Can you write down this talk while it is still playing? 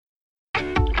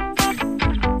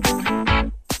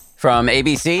From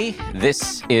ABC,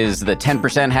 this is the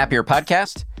 10% Happier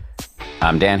podcast.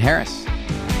 I'm Dan Harris.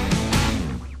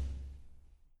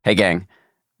 Hey, gang,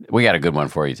 we got a good one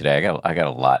for you today. I got a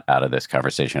lot out of this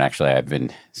conversation. Actually, I've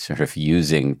been sort of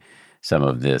using some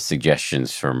of the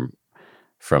suggestions from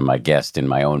my guest in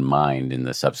my own mind in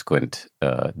the subsequent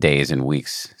days and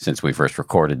weeks since we first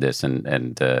recorded this,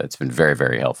 and it's been very,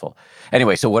 very helpful.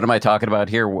 Anyway, so what am I talking about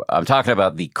here? I'm talking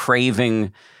about the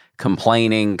craving,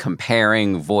 complaining,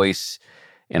 comparing voice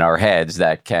in our heads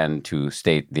that can, to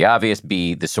state the obvious,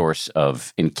 be the source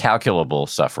of incalculable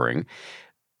suffering.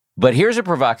 But here's a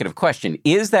provocative question.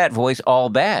 Is that voice all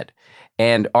bad?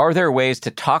 And are there ways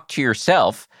to talk to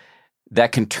yourself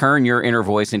that can turn your inner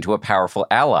voice into a powerful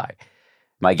ally?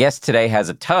 My guest today has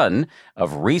a ton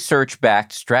of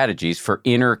research-backed strategies for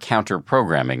inner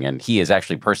counter-programming, and he has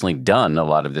actually personally done a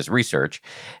lot of this research.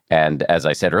 And as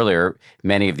I said earlier,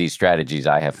 many of these strategies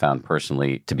I have found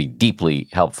personally to be deeply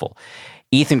helpful.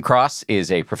 Ethan Kross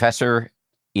is a professor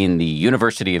in the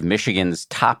University of Michigan's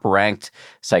top-ranked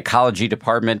psychology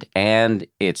department and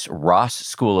its Ross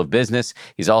School of Business.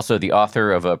 He's also the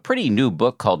author of a pretty new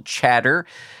book called Chatter.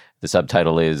 The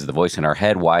subtitle is The Voice in Our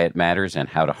Head, Why It Matters and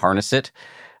How to Harness It.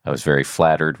 I was very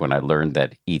flattered when I learned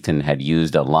that Ethan had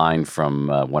used a line from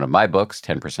one of my books,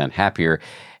 10% Happier,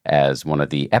 as one of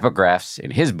the epigraphs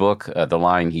in his book. The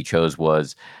line he chose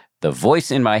was, "The voice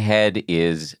in my head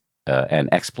is an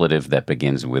expletive that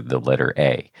begins with the letter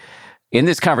A." In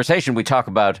this conversation, we talk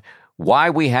about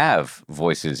why we have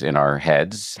voices in our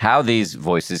heads, how these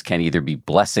voices can either be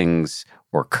blessings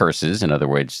or curses, in other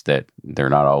words, that they're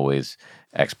not always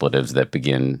expletives that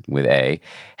begin with A,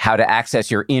 how to access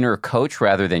your inner coach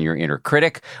rather than your inner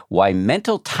critic, why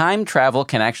mental time travel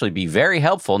can actually be very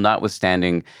helpful,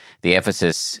 notwithstanding the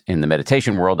emphasis in the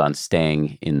meditation world on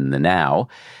staying in the now,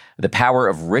 the power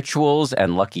of rituals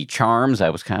and lucky charms. I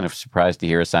was kind of surprised to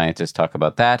hear a scientist talk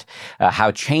about that,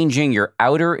 how changing your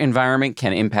outer environment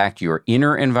can impact your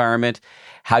inner environment,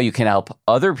 how you can help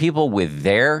other people with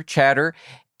their chatter,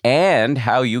 and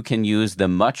how you can use the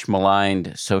much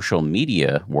maligned social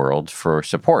media world for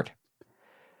support.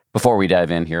 Before we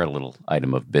dive in here, a little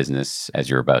item of business. As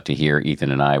you're about to hear,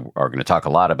 Ethan and I are going to talk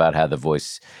a lot about how the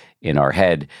voice in our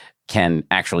head can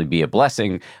actually be a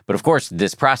blessing. But of course,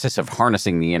 this process of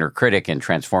harnessing the inner critic and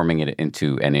transforming it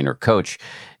into an inner coach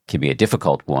can be a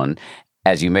difficult one.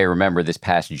 As you may remember, this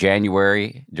past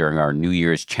January, during our New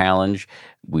Year's challenge,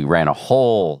 we ran a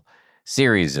whole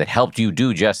series that helped you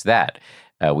do just that.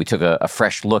 We took a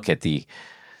fresh look at the,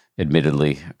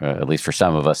 admittedly, at least for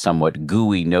some of us, somewhat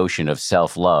gooey notion of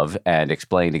self-love and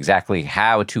explained exactly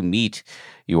how to meet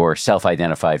your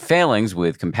self-identified failings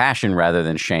with compassion rather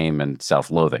than shame and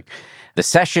self-loathing. The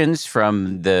sessions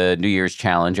from the New Year's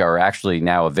Challenge are actually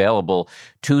now available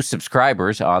to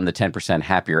subscribers on the 10%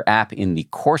 Happier app in the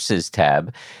Courses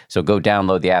tab. So go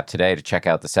download the app today to check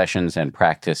out the sessions and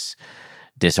practice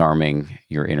disarming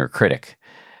your inner critic.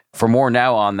 For more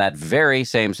now on that very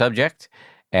same subject,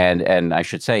 and I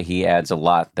should say he adds a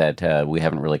lot that we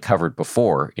haven't really covered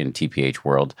before in TPH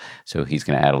world, so he's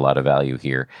going to add a lot of value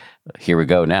here. Here we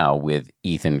go now with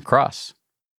Ethan Kross.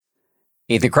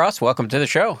 Ethan Kross, welcome to the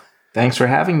show. Thanks for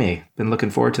having me. Been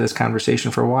looking forward to this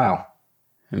conversation for a while.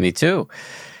 Me too.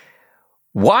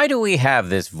 Why do we have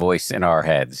this voice in our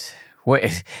heads?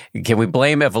 Can we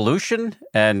blame evolution?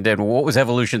 And what was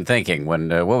evolution thinking?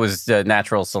 What was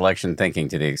natural selection thinking,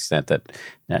 to the extent that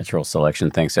natural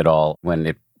selection thinks at all, when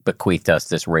it bequeathed us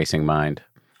this racing mind?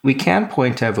 We can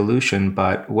point to evolution,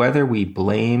 but whether we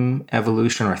blame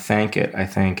evolution or thank it, I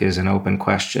think, is an open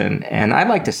question. And I'd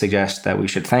like to suggest that we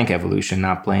should thank evolution,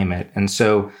 not blame it. And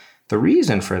so the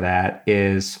reason for that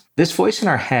is this voice in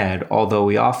our head, although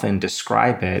we often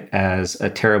describe it as a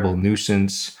terrible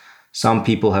nuisance. Some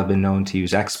people have been known to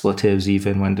use expletives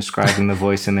even when describing the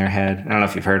voice in their head. I don't know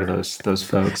if you've heard of those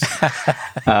folks.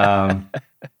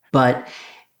 But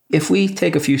if we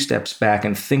take a few steps back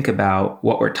and think about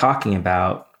what we're talking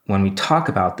about when we talk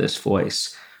about this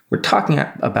voice, we're talking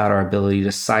about our ability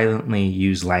to silently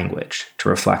use language to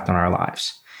reflect on our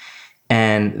lives.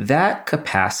 And that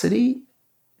capacity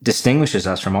distinguishes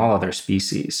us from all other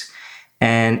species.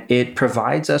 And it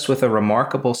provides us with a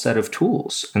remarkable set of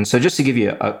tools. And so just to give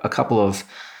you a couple of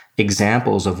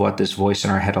examples of what this voice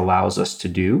in our head allows us to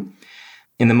do,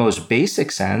 in the most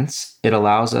basic sense, it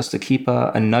allows us to keep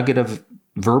a nugget of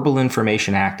verbal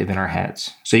information active in our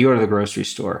heads. So you go to the grocery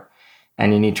store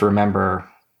and you need to remember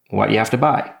what you have to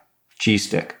buy: cheese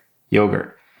stick,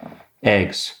 yogurt,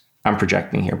 eggs. I'm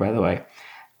projecting here, by the way.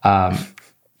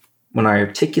 When I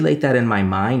articulate that in my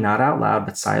mind, not out loud,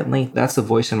 but silently, that's the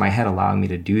voice in my head allowing me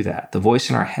to do that. The voice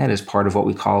in our head is part of what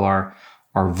we call our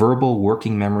verbal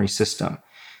working memory system.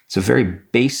 It's a very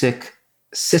basic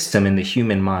system in the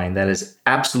human mind that is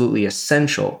absolutely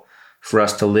essential for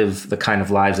us to live the kind of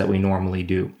lives that we normally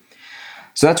do.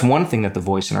 So that's one thing that the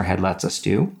voice in our head lets us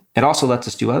do. It also lets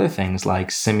us do other things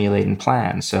like simulate and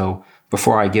plan. So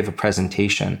before I give a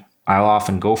presentation, I'll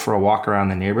often go for a walk around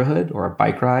the neighborhood or a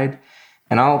bike ride,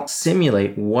 and I'll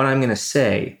simulate what I'm going to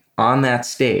say on that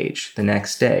stage the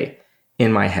next day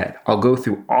in my head. I'll go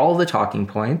through all the talking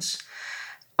points.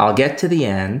 I'll get to the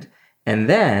end, and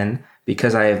then,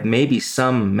 because I have maybe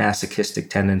some masochistic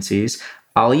tendencies,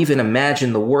 I'll even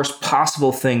imagine the worst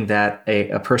possible thing that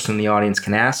a person in the audience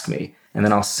can ask me, and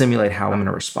then I'll simulate how I'm going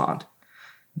to respond.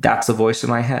 That's the voice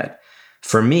in my head.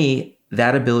 For me,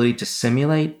 that ability to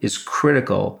simulate is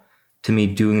critical to me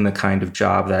doing the kind of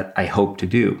job that I hope to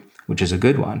do, which is a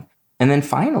good one. And then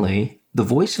finally, the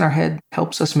voice in our head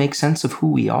helps us make sense of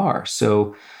who we are.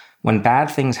 So when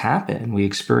bad things happen, we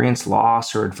experience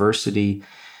loss or adversity,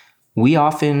 we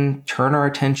often turn our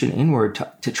attention inward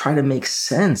to try to make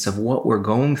sense of what we're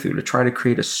going through, to try to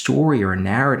create a story or a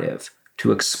narrative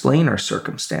to explain our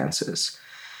circumstances.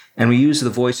 And we use the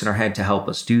voice in our head to help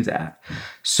us do that.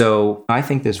 So I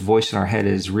think this voice in our head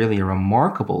is really a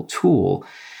remarkable tool,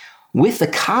 with the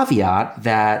caveat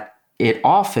that it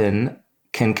often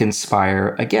can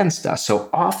conspire against us. So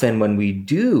often when we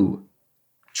do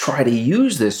try to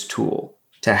use this tool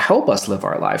to help us live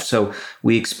our life, so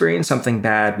we experience something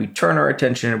bad, we turn our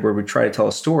attention inward, we try to tell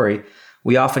a story,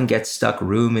 we often get stuck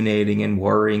ruminating and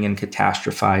worrying and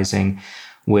catastrophizing,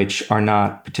 which are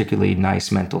not particularly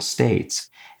nice mental states.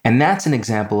 And that's an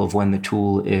example of when the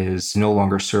tool is no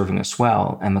longer serving us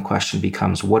well. And the question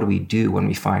becomes, what do we do when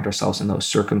we find ourselves in those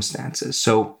circumstances?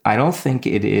 So I don't think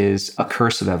it is a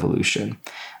curse of evolution.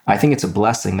 I think it's a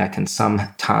blessing that can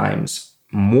sometimes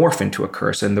morph into a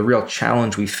curse. And the real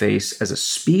challenge we face as a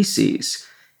species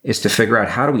is to figure out,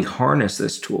 how do we harness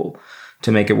this tool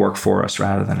to make it work for us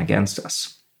rather than against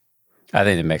us? I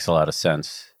think it makes a lot of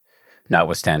sense,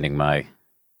 notwithstanding my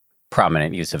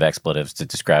prominent use of expletives to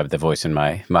describe the voice in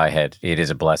my head. It is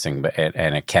a blessing,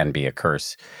 and it can be a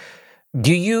curse.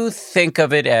 Do you think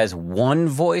of it as one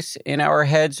voice in our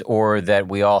heads, or that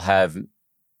we all have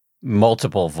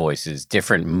multiple voices,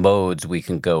 different modes we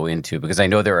can go into? Because I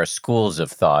know there are schools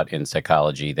of thought in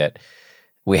psychology that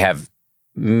we have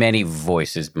many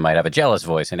voices, might have a jealous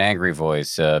voice, an angry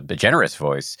voice, a generous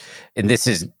voice. And this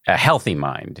is a healthy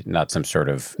mind, not some sort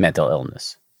of mental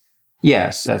illness.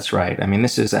 Yes, that's right. I mean,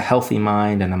 this is a healthy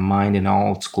mind and a mind in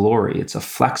all its glory. It's a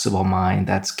flexible mind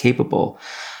that's capable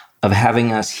of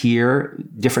having us hear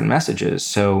different messages.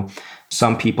 So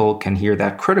some people can hear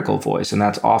that critical voice, and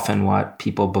that's often what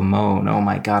people bemoan. Oh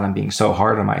my God, I'm being so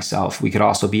hard on myself. We could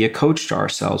also be a coach to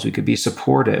ourselves. We could be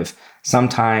supportive.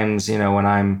 Sometimes, when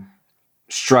I'm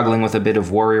struggling with a bit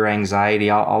of worry or anxiety,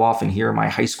 I'll often hear my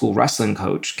high school wrestling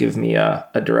coach give me a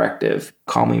directive,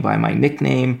 call me by my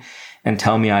nickname, and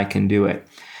tell me I can do it.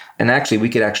 And actually, we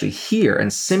could actually hear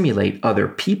and simulate other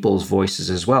people's voices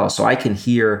as well. So I can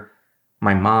hear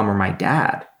my mom or my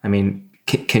dad. I mean,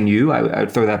 can you? I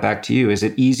would throw that back to you. Is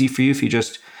it easy for you if you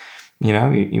just, you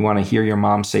want to hear your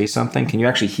mom say something? Can you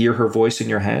actually hear her voice in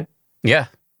your head? Yeah.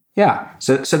 Yeah.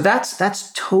 So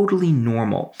that's totally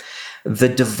normal. The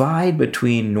divide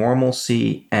between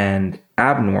normalcy and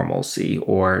abnormalcy,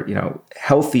 or,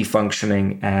 healthy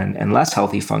functioning and less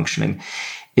healthy functioning,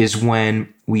 is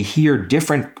when we hear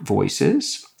different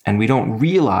voices and we don't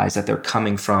realize that they're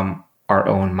coming from our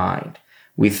own mind.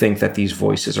 We think that these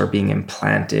voices are being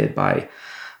implanted by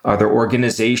other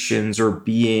organizations or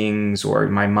beings, or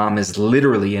my mom is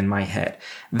literally in my head.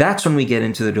 That's when we get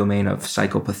into the domain of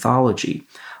psychopathology.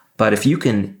 But if you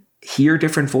can hear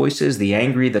different voices, the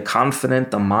angry, the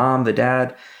confident, the mom, the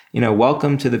dad,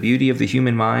 welcome to the beauty of the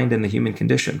human mind and the human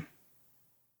condition.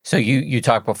 So you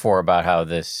talked before about how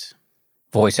this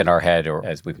voice in our head, or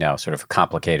as we've now sort of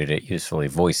complicated it usefully,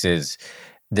 voices,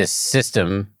 this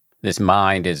system, this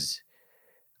mind is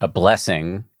a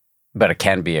blessing, but it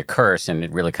can be a curse. And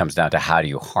it really comes down to, how do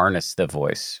you harness the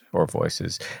voice or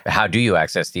voices? How do you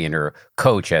access the inner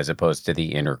coach as opposed to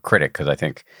the inner critic? Because I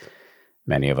think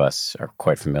many of us are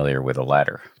quite familiar with the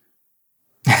latter.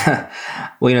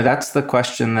 Well, that's the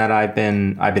question that I've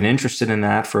been interested in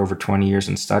that for over 20 years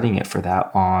and studying it for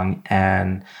that long.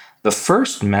 And the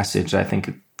first message I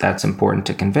think that's important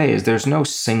to convey is there's no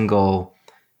single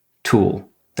tool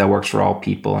that works for all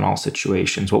people in all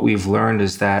situations. What we've learned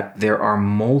is that there are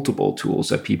multiple tools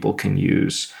that people can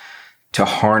use to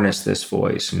harness this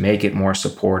voice, make it more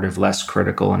supportive, less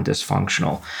critical and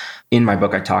dysfunctional. In my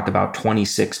book, I talk about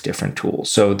 26 different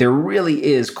tools. So there really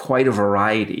is quite a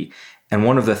variety. And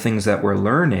one of the things that we're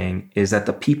learning is that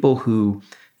the people who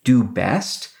do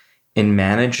best in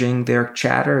managing their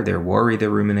chatter, their worry, their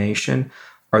rumination,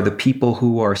 are the people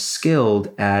who are skilled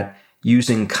at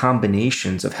using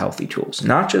combinations of healthy tools,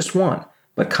 not just one,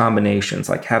 but combinations,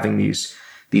 like having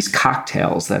these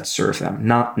cocktails that serve them,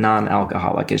 not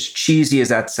non-alcoholic. As cheesy as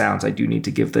that sounds, I do need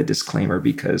to give the disclaimer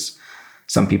because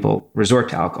some people resort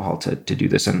to alcohol to do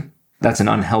this, and that's an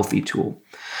unhealthy tool.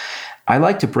 I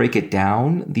like to break it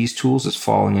down, these tools, as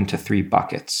falling into three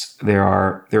buckets. There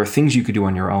are things you could do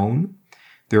on your own.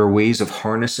 There are ways of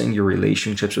harnessing your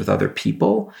relationships with other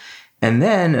people. And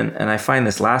then, and I find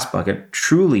this last bucket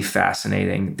truly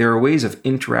fascinating, there are ways of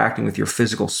interacting with your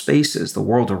physical spaces, the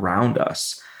world around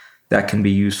us, that can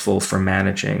be useful for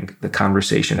managing the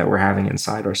conversation that we're having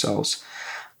inside ourselves.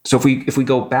 So if we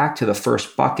go back to the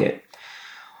first bucket,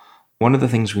 one of the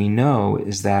things we know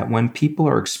is that when people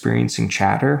are experiencing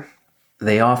chatter,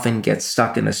 they often get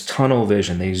stuck in this tunnel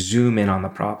vision. They zoom in on the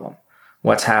problem.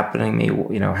 What's happening to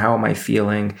me? How am I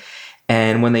feeling?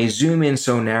 And when they zoom in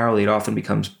so narrowly, it often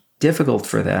becomes difficult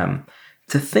for them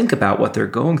to think about what they're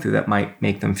going through that might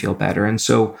make them feel better. And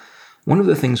so one of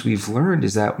the things we've learned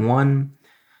is that one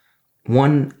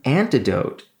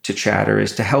antidote to chatter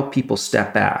is to help people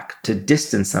step back, to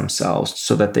distance themselves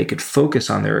so that they could focus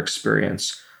on their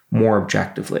experience more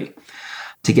objectively,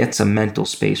 to get some mental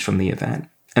space from the event.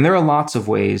 And there are lots of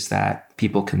ways that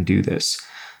people can do this.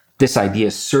 This idea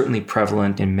is certainly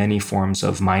prevalent in many forms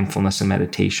of mindfulness and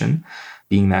meditation,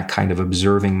 being that kind of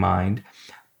observing mind.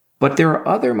 But there are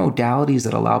other modalities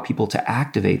that allow people to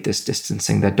activate this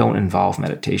distancing that don't involve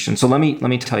meditation. So let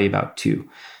me tell you about two.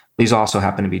 These also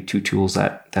happen to be two tools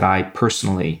that I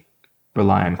personally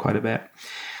rely on quite a bit.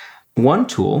 One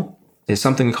tool is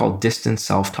something we call distance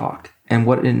self-talk. And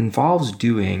what it involves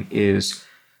doing is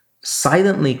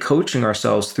silently coaching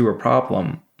ourselves through a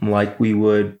problem like we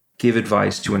would give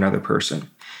advice to another person,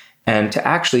 and to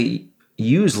actually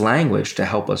use language to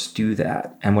help us do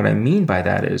that. And what I mean by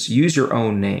that is use your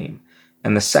own name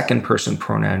and the second person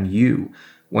pronoun you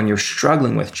when you're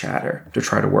struggling with chatter to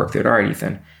try to work through it. All right,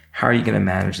 Ethan, how are you going to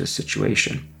manage this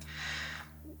situation?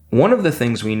 One of the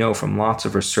things we know from lots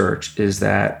of research is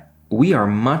that we are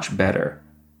much better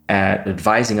at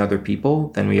advising other people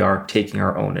than we are taking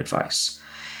our own advice.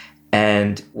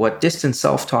 And what distance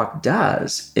self-talk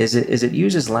does is it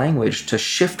uses language to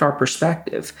shift our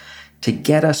perspective, to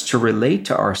get us to relate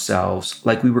to ourselves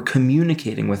like we were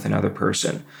communicating with another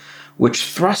person, which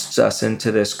thrusts us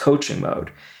into this coaching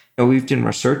mode. We've done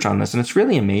research on this, and it's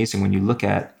really amazing when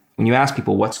you ask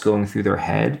people what's going through their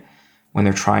head when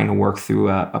they're trying to work through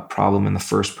a problem in the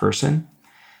first person.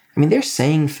 I mean, they're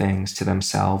saying things to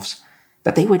themselves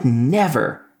that they would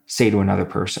never say to another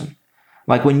person.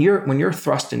 Like when you're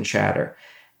thrust in chatter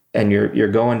and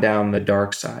you're going down the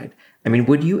dark side, I mean,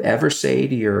 would you ever say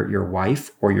to your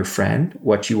wife or your friend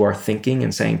what you are thinking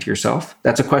and saying to yourself?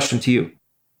 That's a question to you.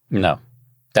 No,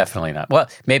 definitely not. Well,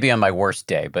 maybe on my worst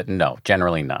day, but no,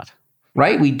 generally not.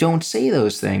 Right? We don't say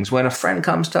those things. When a friend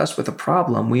comes to us with a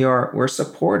problem, we're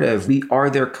supportive. We are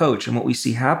their coach. And what we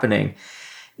see happening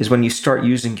is when you start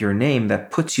using your name,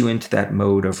 that puts you into that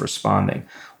mode of responding.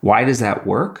 Why does that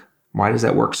work? Why does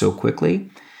that work so quickly?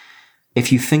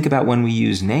 If you think about when we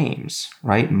use names,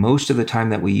 right? Most of the time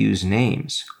that we use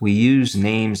names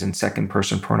and second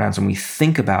person pronouns, and we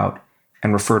think about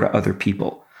and refer to other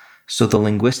people. So the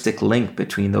linguistic link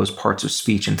between those parts of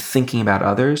speech and thinking about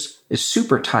others is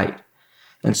super tight.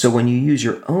 And so when you use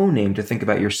your own name to think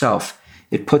about yourself,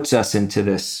 it puts us into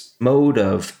this mode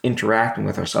of interacting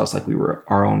with ourselves like we were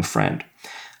our own friend.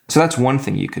 So that's one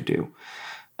thing you could do.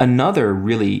 Another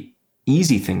really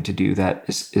easy thing to do that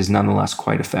is nonetheless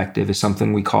quite effective is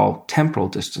something we call temporal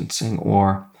distancing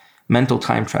or mental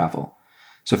time travel.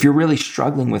 So if you're really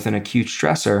struggling with an acute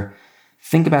stressor,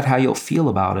 think about how you'll feel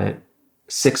about it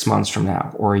 6 months from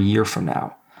now or a year from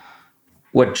now.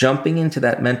 What jumping into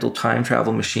that mental time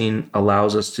travel machine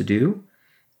allows us to do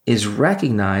is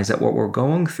recognize that what we're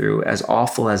going through, as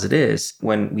awful as it is,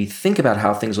 when we think about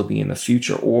how things will be in the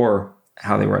future or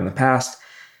how they were in the past,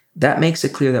 that makes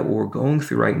it clear that what we're going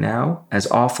through right now, as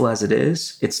awful as it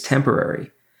is, it's temporary.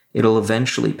 It'll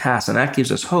eventually pass. And that gives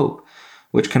us hope,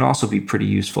 which can also be pretty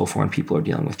useful for when people are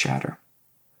dealing with chatter.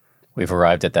 We've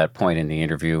arrived at that point in the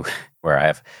interview where I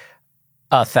have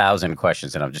 1,000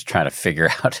 questions and I'm just trying to figure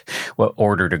out what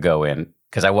order to go in,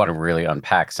 because I want to really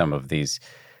unpack some of these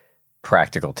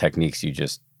practical techniques you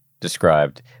just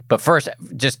described. But first,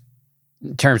 just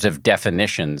in terms of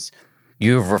definitions,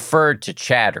 you've referred to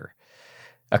chatter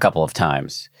a couple of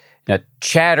times. Now,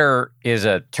 chatter is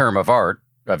a term of art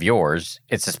of yours.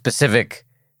 It's a specific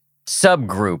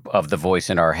subgroup of the voice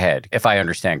in our head, if I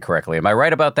understand correctly. Am I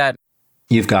right about that?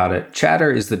 You've got it. Chatter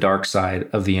is the dark side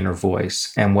of the inner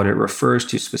voice. And what it refers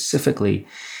to specifically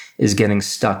is getting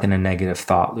stuck in a negative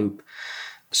thought loop.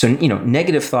 So,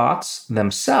 negative thoughts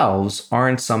themselves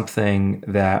aren't something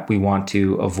that we want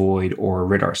to avoid or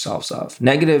rid ourselves of.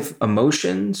 Negative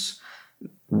emotions,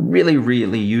 really,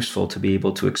 really useful to be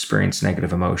able to experience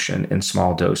negative emotion in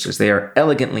small doses. They are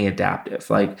elegantly adaptive.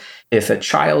 Like if a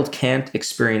child can't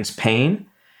experience pain,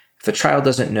 if a child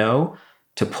doesn't know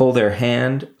to pull their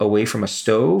hand away from a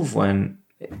stove when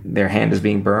their hand is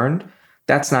being burned,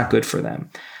 that's not good for them.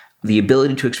 The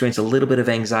ability to experience a little bit of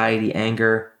anxiety,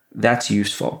 anger, that's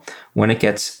useful. When it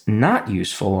gets not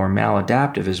useful or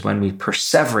maladaptive is when we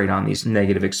perseverate on these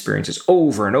negative experiences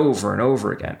over and over and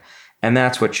over again. And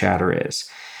that's what chatter is.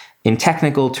 In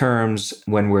technical terms,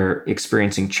 when we're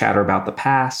experiencing chatter about the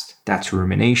past, that's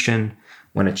rumination.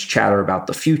 When it's chatter about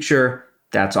the future,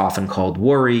 that's often called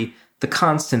worry. The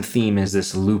constant theme is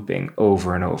this looping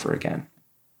over and over again.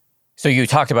 So you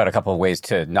talked about a couple of ways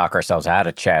to knock ourselves out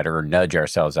of chatter or nudge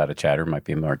ourselves out of chatter, might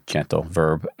be a more gentle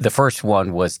verb. The first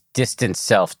one was distant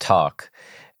self-talk.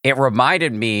 It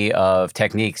reminded me of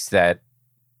techniques that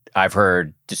I've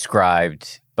heard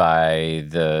described by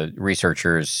the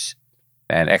researchers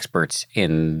and experts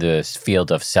in this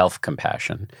field of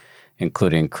self-compassion,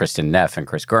 including Kristen Neff and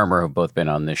Chris Germer, who've both been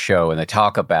on this show. And they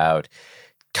talk about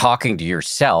talking to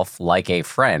yourself like a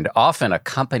friend, often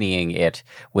accompanying it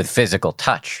with physical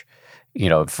touch.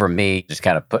 For me, just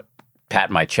kind of pat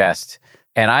my chest.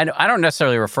 And I don't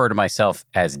necessarily refer to myself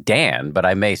as Dan, but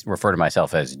I may refer to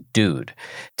myself as dude.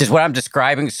 Does what I'm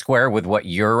describing square with what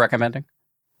you're recommending?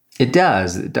 It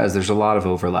does. It does. There's a lot of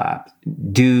overlap.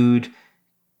 Dude,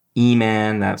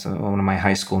 E-Man, that's one of my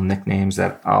high school nicknames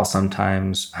that I'll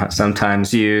sometimes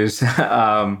use.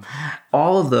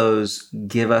 All of those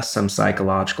give us some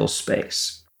psychological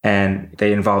space, and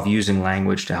they involve using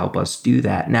language to help us do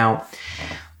that. Now,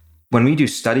 when we do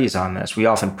studies on this, we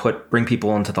often bring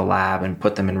people into the lab and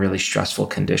put them in really stressful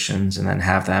conditions and then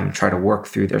have them try to work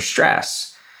through their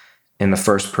stress in the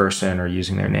first person or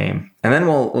using their name. And then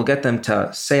we'll get them to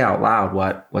say out loud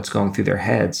what's going through their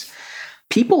heads.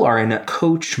 People are in a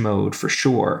coach mode for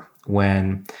sure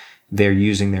when they're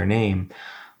using their name,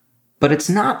 but it's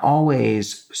not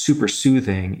always super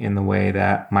soothing in the way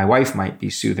that my wife might be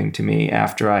soothing to me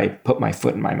after I put my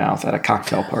foot in my mouth at a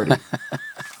cocktail party.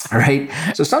 All right.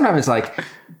 So sometimes it's like,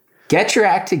 get your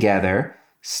act together,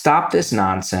 stop this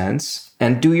nonsense,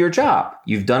 and do your job.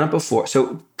 You've done it before.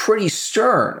 So pretty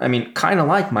stern. I mean, kind of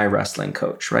like my wrestling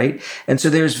coach, right? And so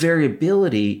there's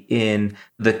variability in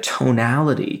the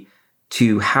tonality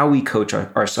to how we coach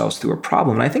ourselves through a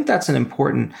problem. And I think that's an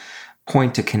important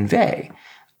point to convey.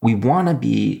 We want to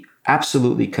be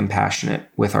absolutely compassionate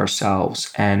with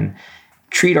ourselves and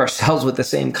treat ourselves with the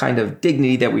same kind of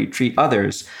dignity that we treat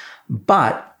others.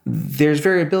 But there's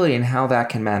variability in how that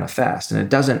can manifest. And it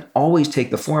doesn't always take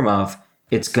the form of,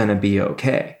 it's going to be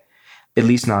okay, at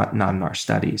least not in our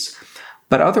studies.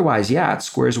 But otherwise, yeah, it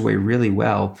squares away really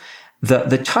well.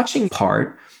 The touching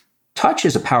part, touch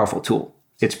is a powerful tool.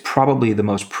 It's probably the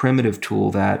most primitive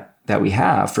tool that we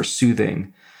have for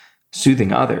soothing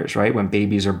others, right? When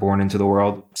babies are born into the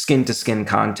world, skin to skin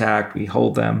contact, we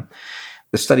hold them.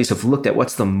 The studies have looked at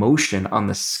what's the motion on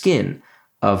the skin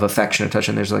of affectionate touch.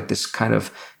 And there's like this kind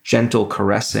of gentle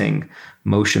caressing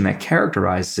motion that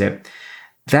characterizes it.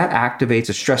 That activates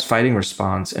a stress fighting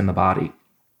response in the body.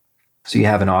 So you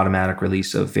have an automatic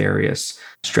release of various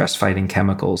stress fighting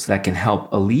chemicals that can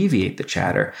help alleviate the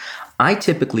chatter. I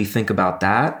typically think about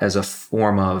that as a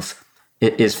form of,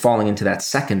 it is falling into that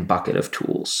second bucket of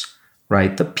tools,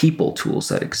 right? The people tools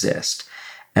that exist.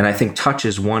 And I think touch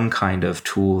is one kind of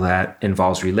tool that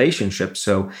involves relationships.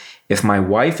 So if my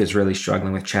wife is really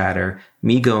struggling with chatter,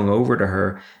 me going over to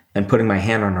her and putting my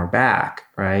hand on her back,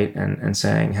 right? And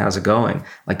saying, how's it going?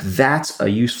 Like that's a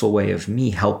useful way of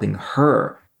me helping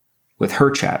her with her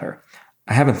chatter.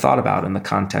 I haven't thought about in the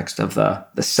context of the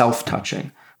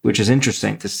self-touching, which is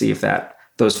interesting to see if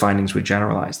those findings would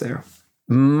generalize there.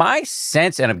 My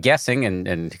sense, and I'm guessing,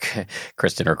 and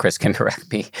Kristen or Chris can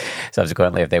correct me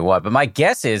subsequently if they want, but my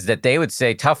guess is that they would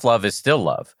say tough love is still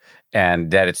love,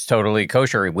 and that it's totally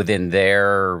kosher within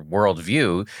their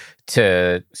worldview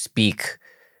to speak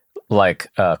like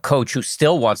a coach who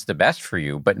still wants the best for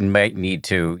you, but might need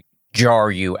to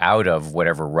jar you out of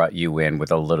whatever rut you in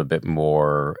with a little bit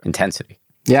more intensity.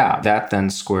 Yeah, that then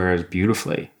squares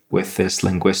beautifully with this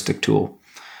linguistic tool.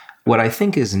 What I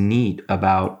think is neat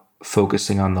about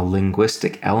focusing on the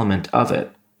linguistic element of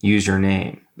it, use your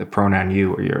name, the pronoun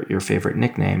you or your favorite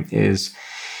nickname, is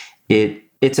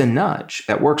it's a nudge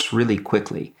that works really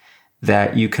quickly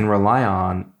that you can rely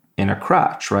on in a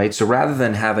crutch, right? So rather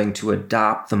than having to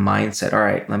adopt the mindset, all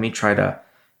right, let me try to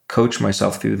coach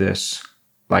myself through this,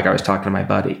 like I was talking to my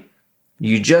buddy,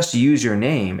 you just use your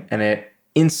name and it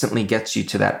instantly gets you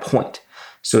to that point.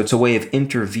 So it's a way of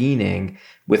intervening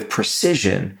with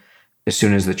precision as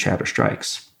soon as the chatter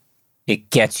strikes. It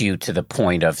gets you to the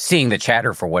point of seeing the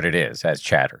chatter for what it is, as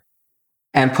chatter.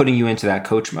 And putting you into that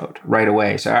coach mode right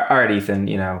away. So, all right, Ethan,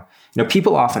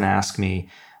 people often ask me,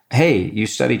 hey, you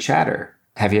study chatter.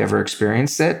 Have you ever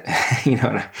experienced it?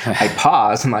 I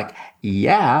pause. I'm like,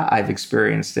 yeah, I've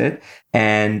experienced it.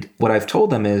 And what I've told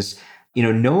them is,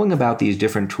 knowing about these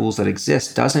different tools that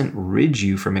exist doesn't rid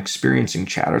you from experiencing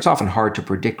chatter. It's often hard to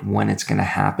predict when it's going to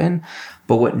happen.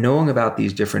 But what knowing about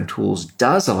these different tools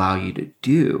does allow you to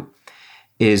do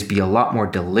is be a lot more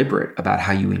deliberate about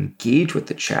how you engage with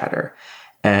the chatter.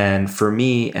 And for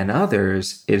me and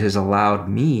others, it has allowed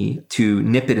me to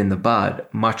nip it in the bud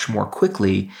much more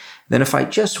quickly than if I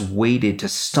just waited to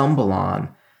stumble on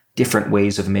different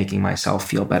ways of making myself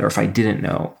feel better if I didn't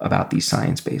know about these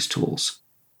science-based tools.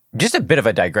 Just a bit of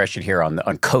a digression here on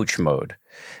coach mode.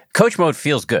 Coach mode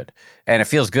feels good, and it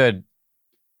feels good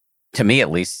to me, at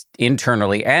least,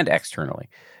 internally and externally.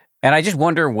 And I just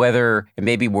wonder whether, and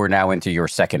maybe we're now into your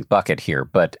second bucket here,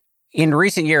 but in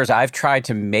recent years, I've tried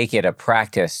to make it a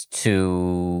practice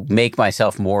to make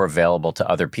myself more available to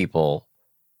other people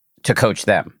to coach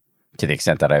them to the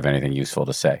extent that I have anything useful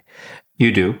to say.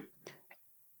 You do?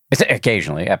 It's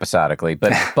occasionally, episodically,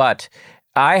 but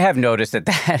I have noticed that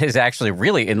has actually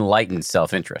really enlightened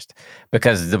self-interest,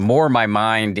 because the more my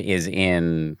mind is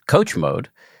in coach mode,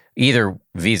 either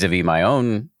vis-a-vis my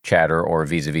own chatter or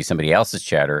vis-a-vis somebody else's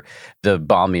chatter, the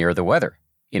balmier the weather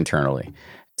internally.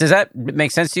 Does that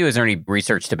make sense to you? Is there any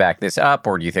research to back this up,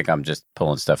 or do you think I'm just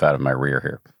pulling stuff out of my rear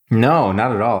here? No,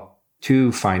 not at all.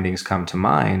 Two findings come to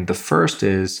mind. The first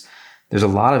is there's a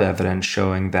lot of evidence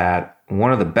showing that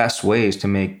one of the best ways to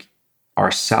make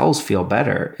ourselves feel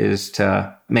better is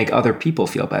to make other people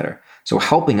feel better. So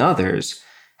helping others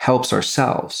helps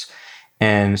ourselves.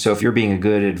 And so if you're being a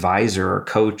good advisor or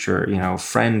coach or,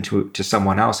 friend to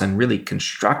someone else and really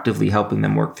constructively helping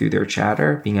them work through their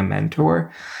chatter, being a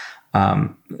mentor,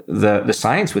 the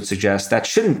science would suggest that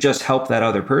shouldn't just help that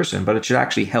other person, but it should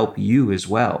actually help you as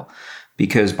well.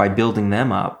 Because by building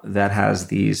them up, that has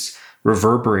these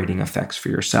reverberating effects for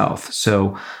yourself.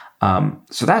 So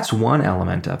that's one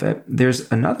element of it.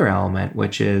 There's another element,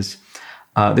 which is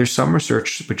there's some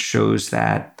research which shows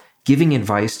that giving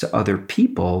advice to other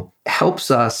people helps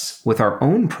us with our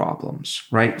own problems,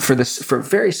 right? For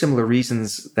very similar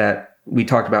reasons that we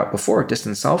talked about before,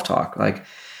 distant self-talk. Like,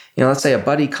 let's say a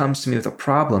buddy comes to me with a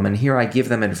problem and here I give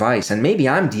them advice, and maybe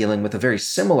I'm dealing with a very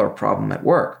similar problem at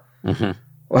work. Mm-hmm.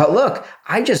 Well, look,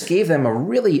 I just gave them a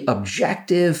really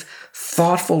objective,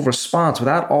 thoughtful response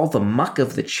without all the muck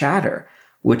of the chatter,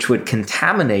 which would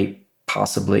contaminate,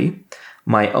 possibly,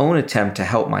 my own attempt to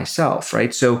help myself,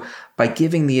 right? So by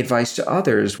giving the advice to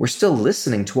others, we're still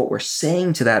listening to what we're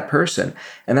saying to that person.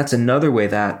 And that's another way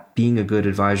that being a good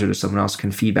advisor to someone else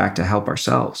can feedback to help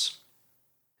ourselves.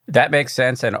 That makes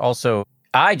sense. And also,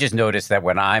 I just noticed that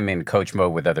when I'm in coach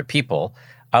mode with other people,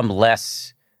 I'm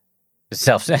less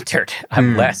self-centered.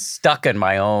 I'm less stuck in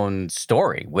my own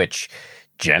story, which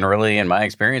generally, in my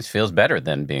experience, feels better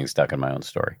than being stuck in my own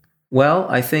story. Well,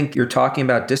 I think you're talking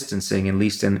about distancing, at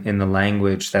least in the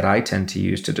language that I tend to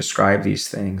use to describe these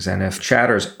things. And if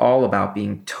chatter is all about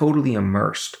being totally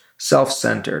immersed,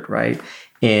 self-centered, right,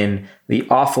 in the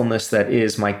awfulness that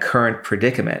is my current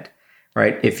predicament,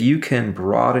 right? If you can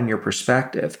broaden your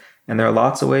perspective, and there are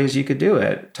lots of ways you could do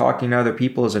it, talking to other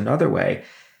people is another way,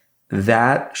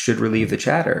 that should relieve the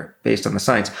chatter based on the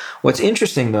science. What's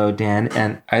interesting though, Dan,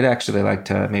 and I'd actually like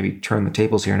to maybe turn the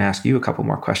tables here and ask you a couple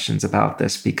more questions about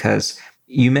this, because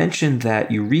you mentioned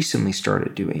that you recently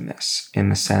started doing this in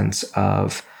the sense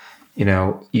of,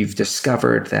 you've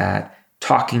discovered that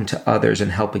talking to others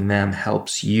and helping them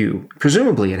helps you.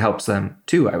 Presumably it helps them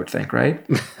too, I would think, right?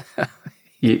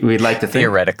 We'd like to think.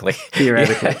 Theoretically.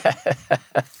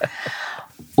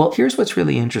 Well, here's what's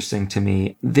really interesting to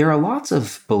me. There are lots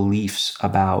of beliefs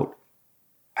about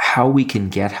how we can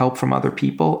get help from other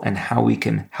people and how we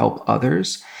can help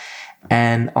others.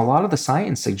 And a lot of the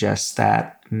science suggests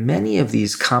that many of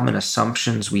these common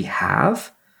assumptions we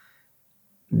have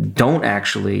don't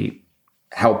actually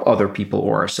help other people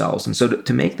or ourselves. And so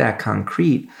to make that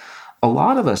concrete, a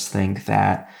lot of us think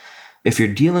that if you're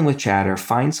dealing with chatter,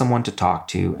 find someone to talk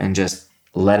to and just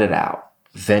let it out.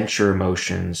 Vent your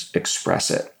emotions,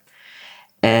 express it.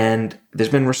 And there's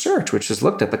been research which has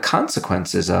looked at the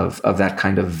consequences of that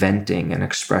kind of venting and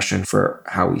expression for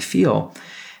how we feel.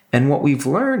 And what we've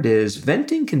learned is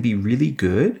venting can be really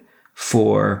good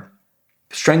for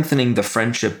strengthening the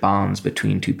friendship bonds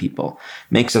between two people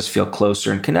makes us feel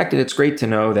closer and connected. It's great to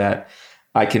know that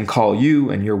I can call you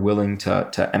and you're willing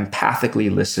to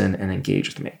empathically listen and engage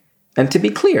with me. And to be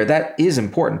clear, that is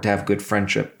important to have good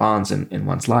friendship bonds in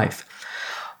one's life.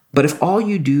 But if all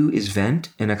you do is vent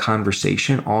in a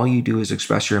conversation, all you do is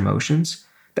express your emotions,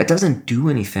 that doesn't do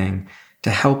anything to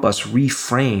help us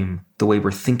reframe the way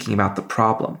we're thinking about the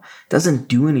problem. It doesn't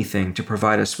do anything to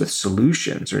provide us with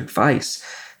solutions or advice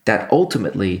that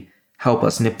ultimately help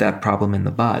us nip that problem in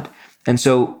the bud. And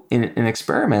so in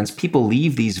experiments, people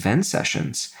leave these vent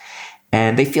sessions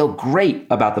and they feel great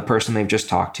about the person they've just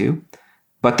talked to,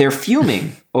 but they're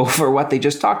fuming over what they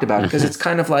just talked about because it's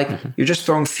kind of like you're just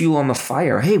throwing fuel on the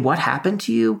fire. Hey, what happened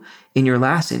to you in your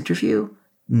last interview?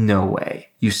 No way.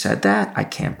 You said that? I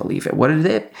can't believe it. What did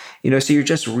it? So you're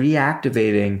just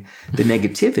reactivating the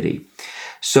negativity.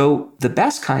 So the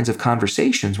best kinds of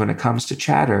conversations when it comes to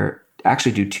chatter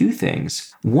actually do two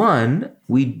things. One,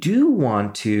 we do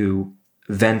want to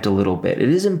vent a little bit. It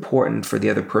is important for the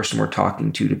other person we're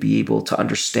talking to be able to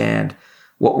understand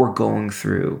what we're going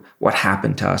through, what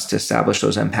happened to us, to establish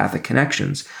those empathic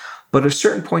connections. But at a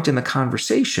certain point in the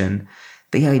conversation,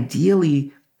 they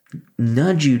ideally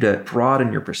nudge you to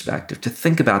broaden your perspective, to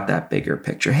think about that bigger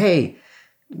picture. Hey,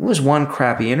 it was one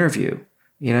crappy interview.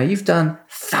 You've done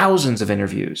thousands of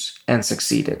interviews and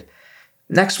succeeded.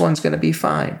 Next one's going to be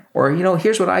fine. Or,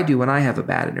 here's what I do when I have a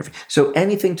bad interview. So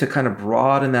anything to kind of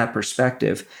broaden that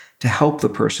perspective to help the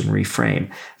person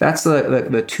reframe. That's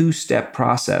the two-step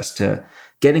process to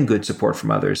getting good support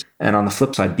from others. And on the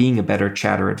flip side, being a better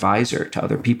chatter advisor to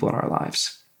other people in our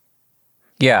lives.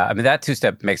 Yeah, I mean, that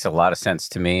two-step makes a lot of sense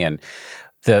to me. And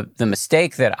the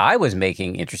mistake that I was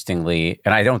making, interestingly,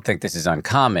 and I don't think this is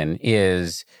uncommon,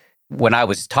 is when I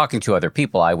was talking to other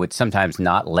people, I would sometimes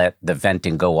not let the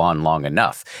venting go on long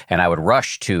enough. And I would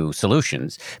rush to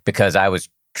solutions because I was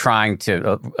trying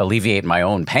to alleviate my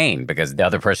own pain because the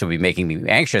other person would be making me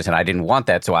anxious and I didn't want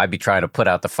that. So I'd be trying to put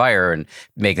out the fire and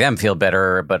make them feel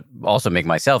better, but also make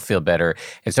myself feel better.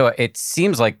 And so it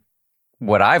seems like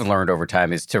what I've learned over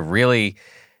time is to really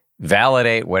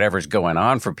validate whatever's going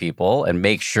on for people and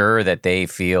make sure that they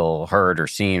feel heard or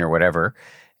seen or whatever.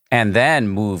 And then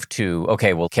move to,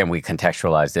 okay, well, can we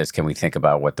contextualize this? Can we think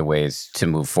about what the ways to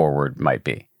move forward might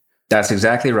be? That's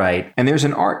exactly right. And there's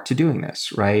an art to doing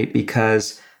this, right?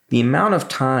 Because the amount of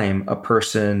time a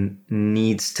person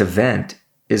needs to vent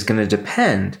is going to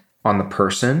depend on the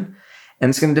person, and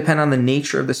it's going to depend on the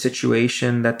nature of the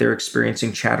situation that they're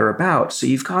experiencing chatter about. So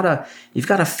you've got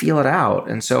to feel it out.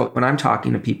 And so when I'm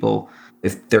talking to people,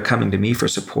 if they're coming to me for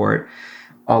support,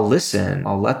 I'll listen,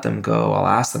 I'll let them go, I'll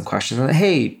ask them questions.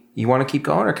 Hey, you want to keep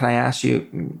going, or can I ask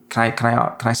you? Can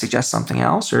I suggest something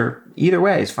else? Or either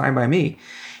way, it's fine by me.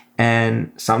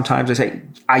 And sometimes I say,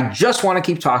 I just want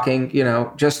to keep talking.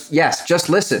 Just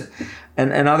listen.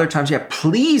 And other times, yeah,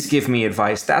 please give me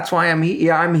advice. That's why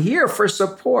I'm here for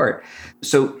support.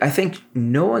 So I think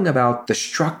knowing about the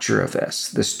structure of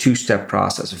this two-step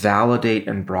process, validate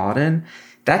and broaden,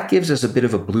 that gives us a bit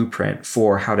of a blueprint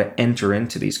for how to enter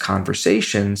into these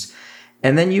conversations.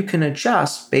 And then you can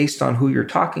adjust based on who you're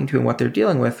talking to and what they're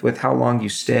dealing with how long you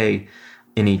stay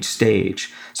in each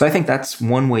stage. So I think that's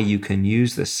one way you can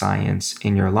use this science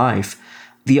in your life.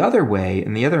 The other way,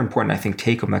 and the other important, I think,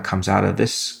 take-home that comes out of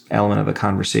this element of the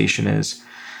conversation is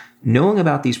knowing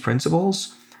about these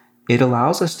principles. It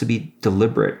allows us to be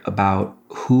deliberate about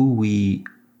who we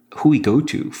go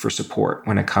to for support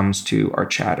when it comes to our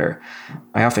chatter.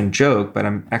 I often joke, but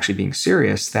I'm actually being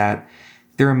serious, that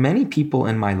there are many people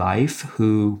in my life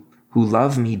who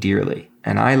love me dearly,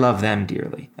 and I love them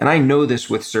dearly. And I know this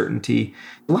with certainty.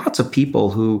 Lots of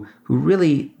people who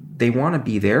really, they want to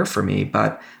be there for me,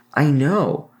 but I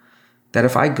know that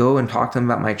if I go and talk to them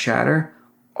about my chatter,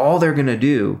 all they're going to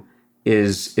do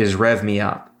is rev me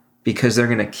up, because they're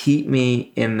going to keep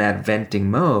me in that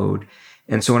venting mode.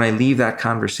 And so when I leave that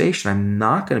conversation, I'm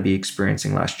not going to be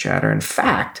experiencing less chatter. In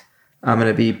fact, I'm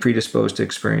going to be predisposed to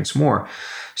experience more.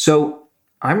 So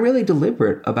I'm really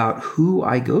deliberate about who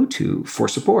I go to for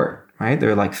support, right?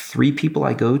 There are like 3 people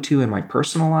I go to in my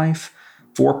personal life,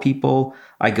 4 people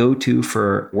I go to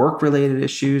for work-related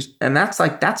issues. And that's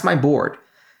my board.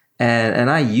 And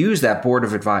I use that board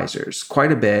of advisors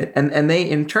quite a bit. And they,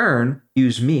 in turn,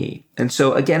 use me. And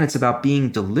so, again, it's about being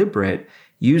deliberate,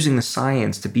 using the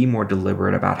science to be more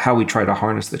deliberate about how we try to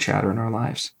harness the chatter in our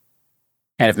lives.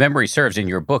 And if memory serves, in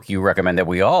your book, you recommend that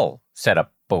we all set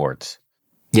up boards.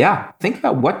 Yeah. Think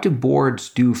about, what do boards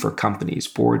do for companies,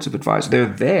 boards of advisors? They're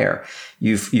there.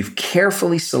 You've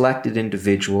carefully selected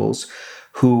individuals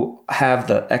who have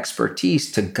the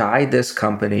expertise to guide this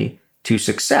company to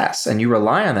success, and you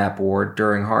rely on that board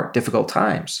during difficult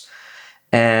times.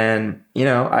 And,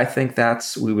 I think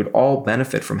we would all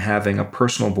benefit from having a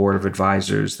personal board of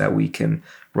advisors that we can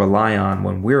rely on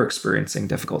when we're experiencing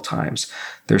difficult times.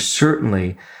 There's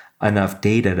certainly enough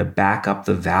data to back up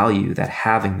the value that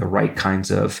having the right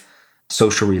kinds of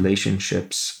social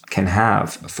relationships can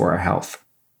have for our health.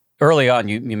 Early on,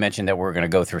 you mentioned that we're going to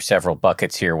go through several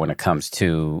buckets here when it comes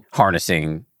to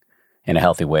harnessing in a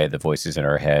healthy way the voices in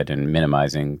our head and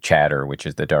minimizing chatter, which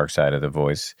is the dark side of the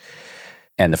voice.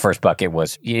 And the first bucket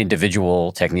was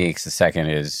individual techniques. The second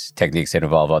is techniques that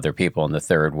involve other people. And the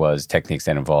third was techniques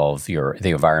that involve the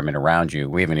environment around you.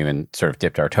 We haven't even sort of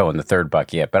dipped our toe in the third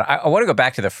bucket yet. But I want to go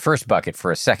back to the first bucket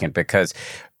for a second, because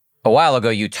a while ago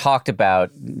you talked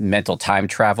about mental time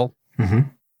travel. Mm-hmm.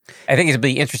 I think it'd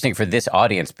be interesting for this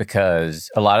audience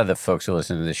because a lot of the folks who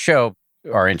listen to this show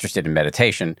are interested in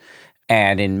meditation.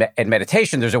 And in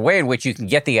meditation, there's a way in which you can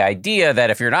get the idea that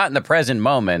if you're not in the present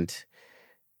moment,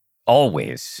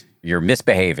 always you're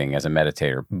misbehaving as a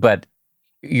meditator. But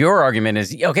your argument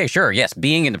is, okay, sure, yes,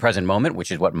 being in the present moment,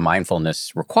 which is what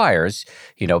mindfulness requires,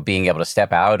 being able to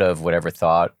step out of whatever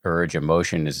thought, urge,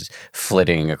 emotion is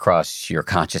flitting across your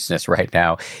consciousness right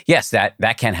now. Yes,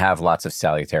 that can have lots of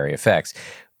salutary effects.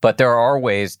 But there are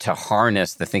ways to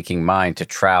harness the thinking mind to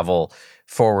travel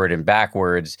forward and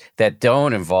backwards that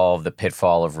don't involve the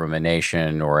pitfall of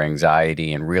rumination or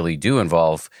anxiety and really do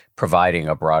involve providing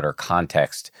a broader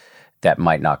context that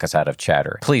might knock us out of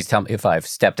chatter. Please tell me if I've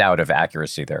stepped out of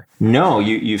accuracy there. No,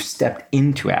 you've stepped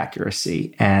into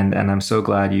accuracy. And I'm so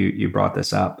glad you brought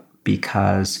this up,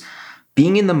 because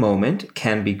being in the moment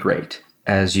can be great,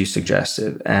 as you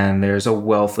suggested. And there's a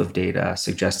wealth of data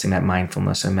suggesting that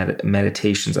mindfulness and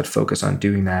meditations that focus on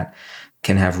doing that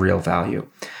can have real value.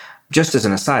 Just as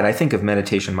an aside, I think of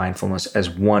meditation mindfulness as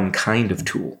one kind of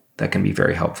tool that can be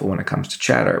very helpful when it comes to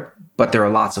chatter. But there are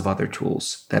lots of other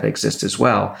tools that exist as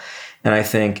well. And I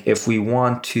think if we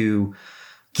want to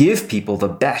give people the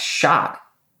best shot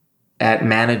at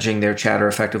managing their chatter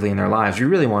effectively in their lives, we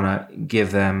really want to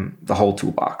give them the whole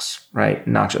toolbox, right?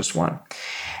 Not just one.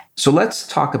 So let's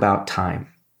talk about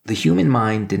time. The human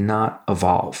mind did not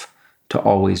evolve to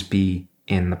always be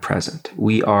in the present.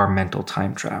 We are mental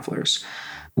time travelers.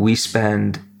 We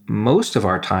spend most of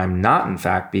our time not, in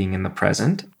fact, being in the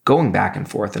present, going back and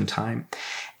forth in time.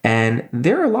 And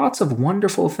there are lots of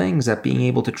wonderful things that being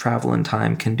able to travel in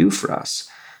time can do for us.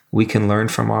 We can learn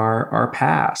from our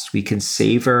past. We can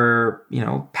savor,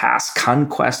 past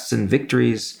conquests and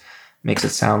victories. Makes it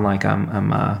sound like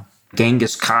I'm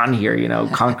Genghis Khan here,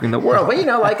 conquering the world. But,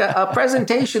 like a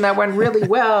presentation that went really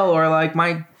well, or like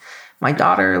my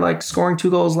daughter, scoring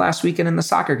 2 goals last weekend in the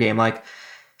soccer game,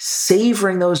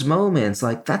 savoring those moments,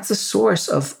 that's a source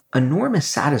of enormous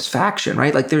satisfaction,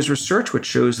 right? There's research which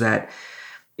shows that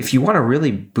if you want to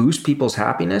really boost people's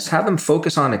happiness, have them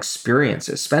focus on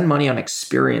experiences, spend money on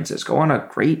experiences, go on a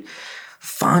great,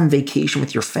 fun vacation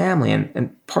with your family.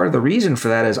 And part of the reason for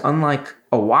that is, unlike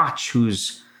a watch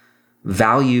whose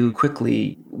value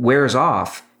quickly wears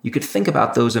off, you could think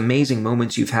about those amazing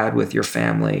moments you've had with your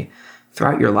family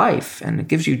throughout your life, and it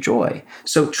gives you joy.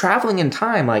 So traveling in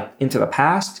time, into the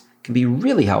past, can be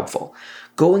really helpful.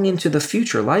 Going into the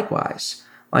future, likewise.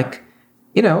 I'm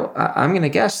going to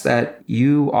guess that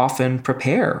you often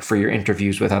prepare for your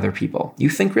interviews with other people. You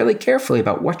think really carefully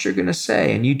about what you're going to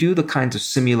say, and you do the kinds of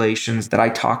simulations that I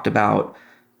talked about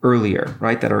earlier,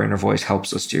 right? That our inner voice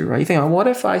helps us do, right? You think, what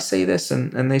if I say this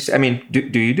and they say,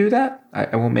 do you do that?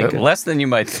 I won't make it. Less than you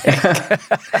might think.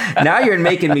 Now you're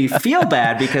making me feel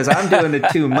bad because I'm doing it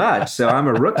too much. So I'm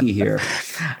a rookie here.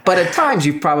 But at times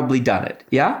you've probably done it.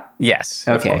 Yeah? Yes.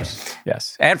 Okay. Of course.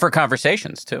 Yes. And for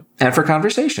conversations too. And for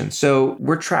conversations. So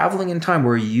we're traveling in time.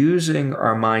 We're using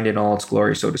our mind in all its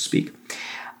glory, so to speak.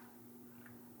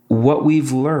 What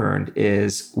we've learned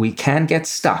is we can get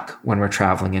stuck when we're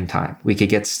traveling in time. We could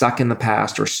get stuck in the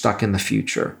past or stuck in the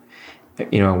future,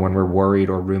 when we're worried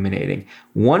or ruminating.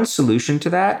 One solution to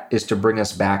that is to bring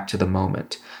us back to the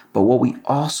moment. But what we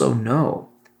also know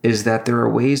is that there are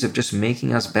ways of just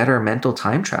making us better mental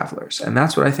time travelers. And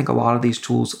that's what I think a lot of these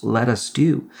tools let us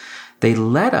do. They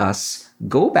let us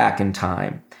go back in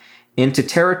time into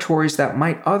territories that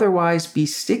might otherwise be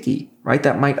sticky, right?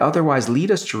 That might otherwise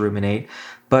lead us to ruminate.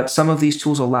 But some of these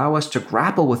tools allow us to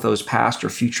grapple with those past or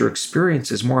future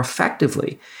experiences more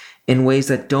effectively in ways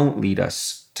that don't lead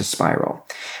us to spiral.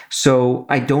 So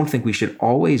I don't think we should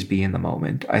always be in the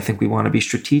moment. I think we want to be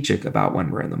strategic about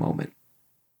when we're in the moment.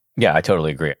 Yeah, I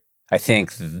totally agree. I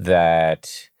think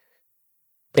that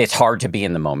it's hard to be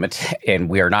in the moment, and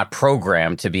we are not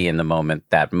programmed to be in the moment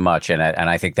that much. And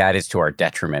I think that is to our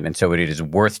detriment. And so it is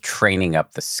worth training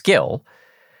up the skill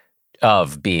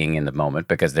of being in the moment,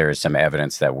 because there is some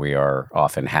evidence that we are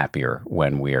often happier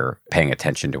when we're paying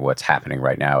attention to what's happening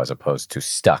right now, as opposed to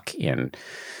stuck in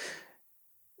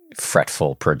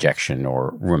fretful projection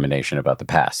or rumination about the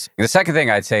past. The second thing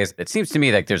I'd say is it seems to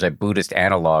me like there's a Buddhist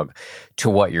analog to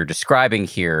what you're describing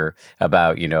here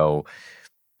about,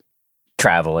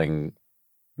 traveling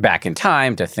back in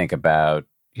time to think about,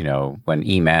 when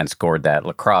E-Man scored that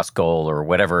lacrosse goal or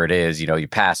whatever it is, you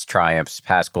past triumphs,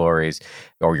 past glories,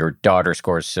 or your daughter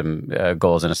scores some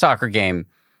goals in a soccer game,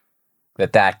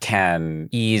 that can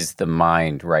ease the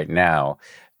mind right now.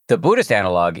 The Buddhist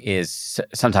analog is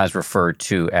sometimes referred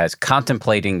to as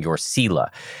contemplating your sila.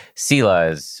 Sila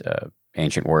is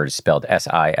ancient word spelled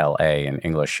S-I-L-A in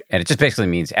English, and it just basically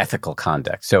means ethical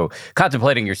conduct. So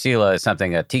contemplating your sila is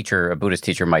something a Buddhist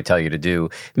teacher might tell you to do,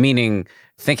 meaning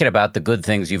thinking about the good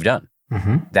things you've done.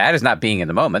 Mm-hmm. That is not being in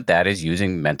the moment. That is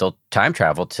using mental time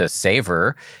travel to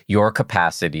savor your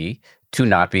capacity to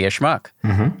not be a schmuck.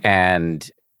 Mm-hmm.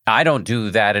 And I don't do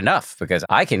that enough, because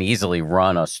I can easily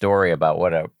run a story about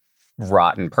what a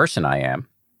rotten person I am.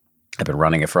 I've been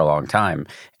running it for a long time.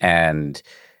 And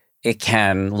it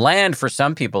can land for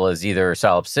some people as either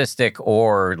solipsistic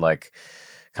or like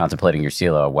contemplating your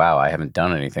sila. Wow, I haven't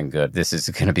done anything good. This is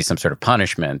going to be some sort of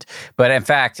punishment. But in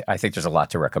fact, I think there's a lot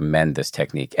to recommend this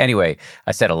technique. Anyway,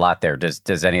 I said a lot there.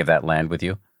 Does any of that land with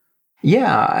you?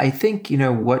 Yeah, I think,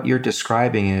 what you're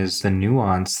describing is the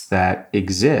nuance that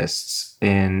exists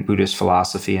in Buddhist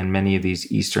philosophy and many of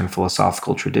these Eastern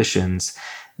philosophical traditions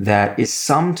that is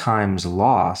sometimes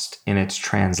lost in its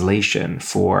translation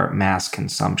for mass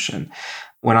consumption.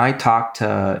 When I talk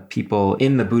to people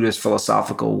in the Buddhist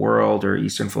philosophical world or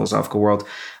Eastern philosophical world,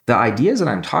 the ideas that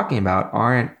I'm talking about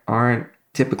aren't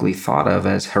typically thought of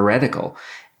as heretical,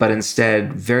 but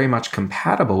instead very much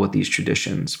compatible with these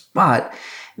traditions. But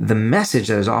the message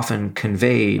that is often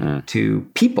conveyed to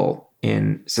people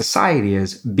in society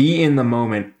is be in the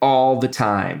moment all the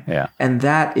time. Yeah. And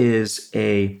that is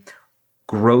a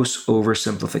gross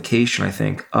oversimplification, I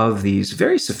think, of these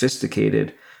very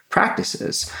sophisticated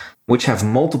practices, which have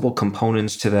multiple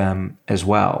components to them as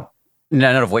well.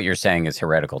 None of what you're saying is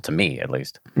heretical to me, at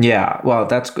least. Yeah, well,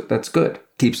 that's good.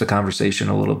 Keeps the conversation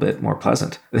a little bit more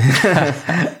pleasant.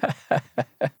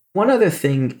 One other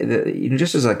thing,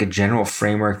 just as like a general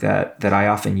framework that I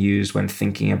often use when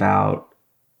thinking about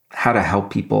how to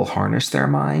help people harness their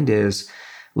mind is,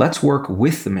 let's work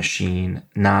with the machine,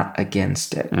 not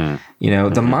against it.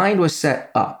 The mind was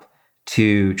set up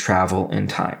to travel in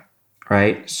time,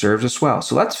 right? Serves us well.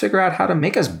 So let's figure out how to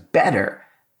make us better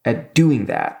at doing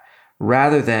that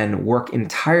rather than work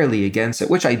entirely against it,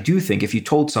 which I do think if you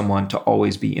told someone to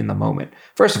always be in the moment,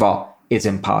 first of all, it's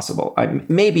impossible.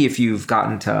 Maybe if you've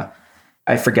gotten to,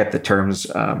 I forget the terms,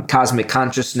 cosmic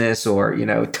consciousness or,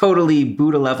 totally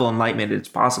Buddha level enlightenment, it's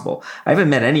possible. I haven't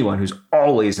met anyone who's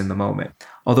always in the moment.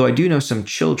 Although I do know some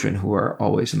children who are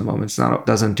always in the moment.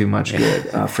 Doesn't do much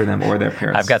good for them or their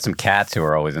parents. I've got some cats who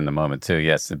are always in the moment too,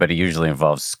 yes. But it usually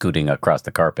involves scooting across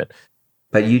the carpet.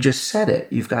 But you just said it.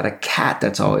 You've got a cat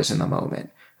that's always in the moment,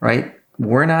 right?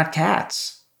 We're not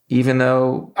cats. Even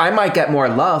though I might get more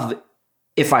love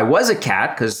if I was a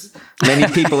cat, because many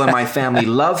people in my family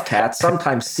love cats,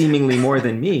 sometimes seemingly more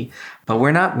than me. But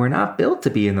we're not built to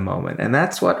be in the moment. And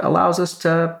that's what allows us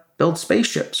to build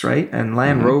spaceships, right? And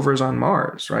land rovers on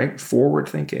Mars, right? Forward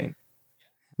thinking.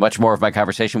 Much more of my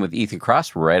conversation with Ethan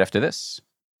Kross right after this.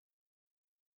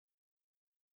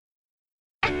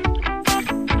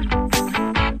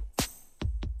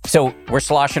 So we're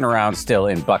sloshing around still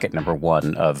in bucket number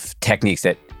one of techniques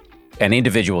that an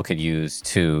individual could use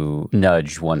to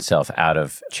nudge oneself out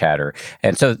of chatter.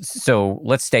 And so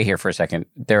let's stay here for a second.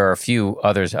 There are a few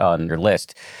others on your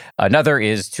list. Another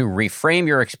is to reframe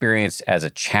your experience as a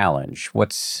challenge. What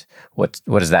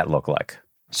does that look like?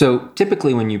 So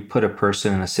typically when you put a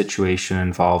person in a situation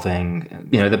involving,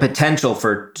 the potential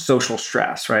for social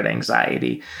stress, right,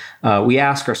 anxiety, we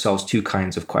ask ourselves two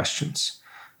kinds of questions.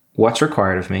 What's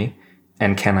required of me,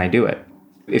 and can I do it?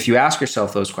 If you ask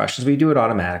yourself those questions, we do it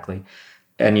automatically,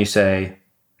 and you say,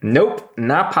 nope,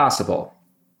 not possible.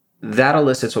 That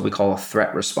elicits what we call a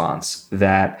threat response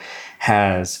that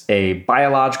has a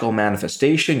biological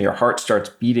manifestation. Your heart starts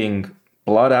beating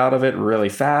blood out of it really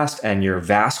fast, and your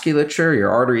vasculature, your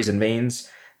arteries and veins,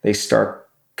 they start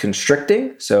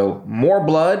constricting. So more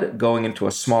blood going into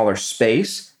a smaller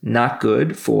space, not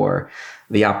good for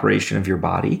the operation of your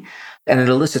body. And it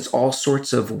elicits all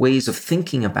sorts of ways of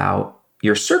thinking about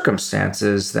your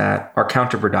circumstances that are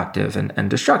counterproductive and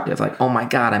destructive. Like, oh my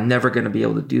God, I'm never going to be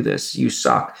able to do this. You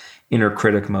suck, inner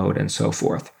critic mode, and so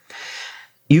forth.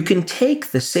 You can take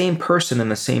the same person in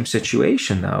the same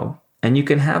situation, though, And you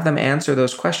can have them answer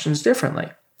those questions differently,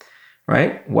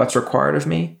 right? What's required of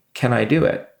me? Can I do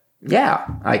it? Yeah,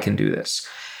 I can do this.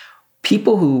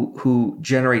 People who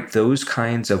generate those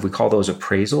kinds of, we call those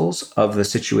appraisals of the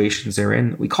situations they're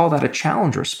in, we call that a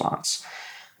challenge response.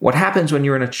 What happens when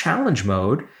you're in a challenge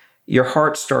mode, your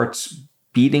heart starts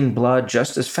beating blood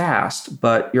just as fast,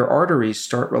 but your arteries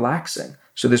start relaxing.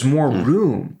 So there's more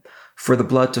room for the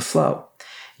blood to flow.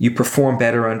 You perform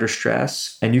better under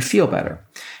stress and you feel better.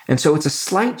 And so it's a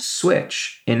slight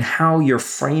switch in how you're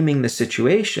framing the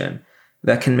situation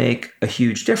that can make a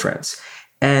huge difference.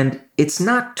 And it's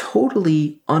not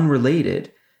totally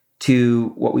unrelated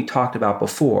to what we talked about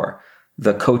before,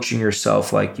 the coaching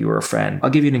yourself like you were a friend. I'll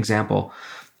give you an example.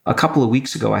 A couple of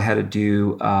weeks ago, I had to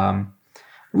do a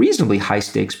reasonably high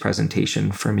stakes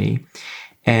presentation for me.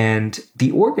 And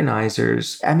the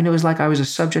organizers, it was like I was a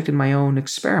subject in my own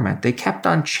experiment. They kept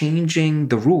on changing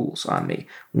the rules on me.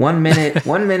 One minute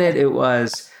it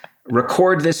was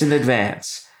record this in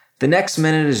advance. The next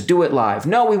minute is do it live.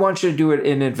 No, we want you to do it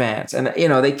in advance. And,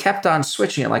 they kept on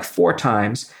switching it like 4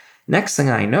 times. Next thing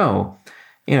I know,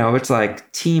 it's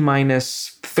like T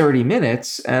minus 30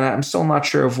 minutes and I'm still not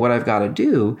sure of what I've got to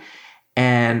do.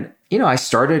 And, I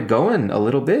started going a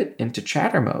little bit into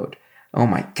chatter mode. Oh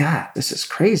my God, this is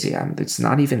crazy. It's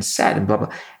not even set and blah,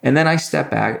 blah. And then I step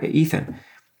back. Ethan,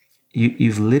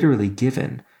 you've literally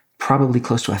given probably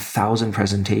close to 1,000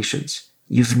 presentations.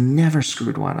 You've never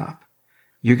screwed one up.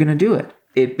 You're going to do it.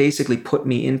 It basically put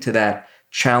me into that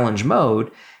challenge mode.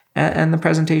 And the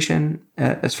presentation,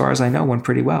 as far as I know, went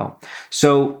pretty well.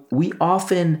 So we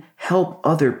often help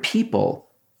other people,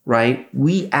 right?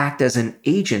 We act as an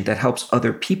agent that helps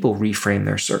other people reframe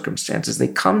their circumstances. They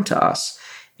come to us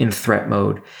in threat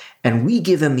mode, and we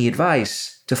give them the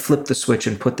advice to flip the switch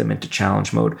and put them into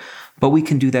challenge mode. But we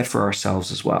can do that for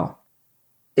ourselves as well.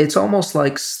 It's almost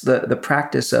like the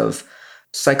practice of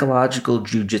psychological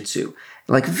jujitsu,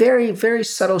 like very, very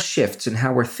subtle shifts in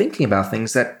how we're thinking about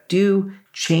things that do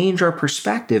change our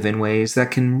perspective in ways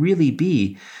that can really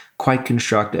be quite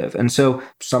constructive. And so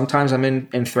sometimes I'm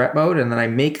in threat mode and then I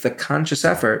make the conscious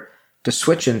effort to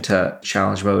switch into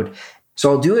challenge mode. So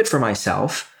I'll do it for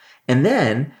myself. And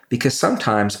then, because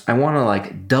sometimes I want to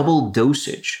like double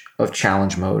dosage of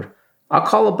challenge mode, I'll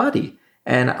call a buddy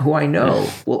and who I know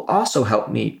will also help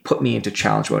me put me into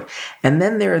challenge mode. And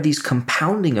then there are these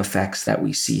compounding effects that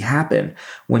we see happen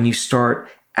when you start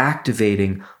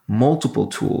activating multiple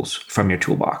tools from your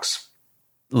toolbox.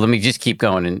 Let me just keep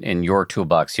going in your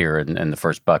toolbox here in the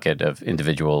first bucket of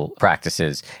individual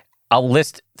practices. I'll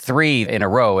list 3 in a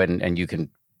row and you can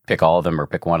pick all of them or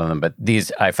pick one of them. But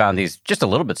I found these just a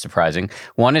little bit surprising.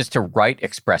 One is to write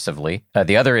expressively.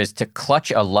 The other is to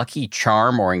clutch a lucky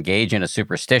charm or engage in a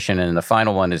superstition. And the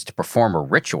final one is to perform a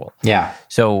ritual. Yeah.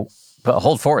 So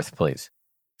hold forth, please.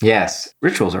 Yes.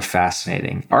 Rituals are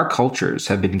fascinating. Our cultures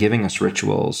have been giving us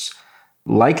rituals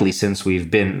likely since we've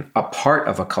been a part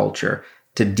of a culture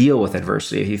to deal with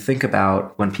adversity. If you think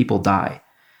about when people die,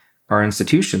 our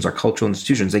institutions, our cultural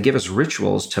institutions, they give us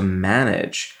rituals to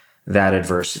manage that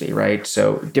adversity, right?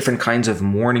 So different kinds of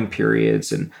mourning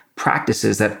periods and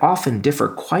practices that often differ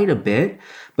quite a bit,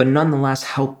 but nonetheless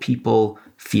help people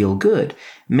feel good.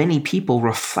 Many people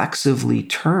reflexively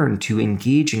turn to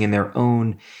engaging in their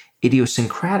own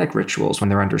idiosyncratic rituals when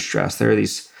they're under stress. There are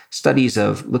these studies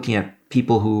of looking at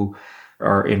people who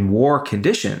are in war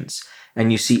conditions,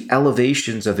 and you see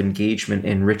elevations of engagement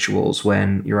in rituals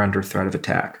when you're under threat of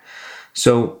attack.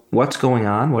 So what's going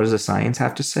on? What does the science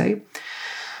have to say?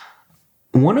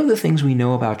 One of the things we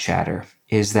know about chatter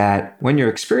is that when you're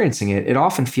experiencing it, it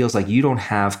often feels like you don't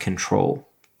have control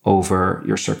over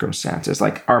your circumstances.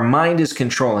 Like our mind is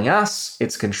controlling us.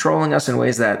 It's controlling us in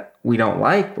ways that we don't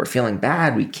like. We're feeling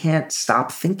bad. We can't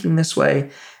stop thinking this way.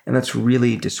 And that's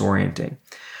really disorienting.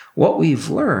 What we've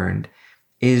learned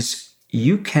is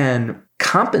you can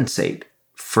compensate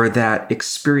for that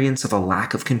experience of a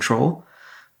lack of control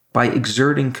by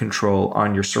exerting control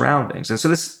on your surroundings. And so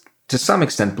this, to some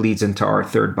extent, bleeds into our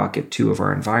third bucket, too, of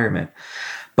our environment.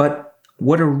 But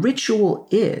what a ritual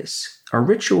is a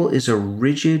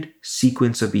rigid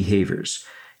sequence of behaviors.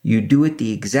 You do it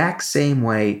the exact same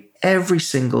way every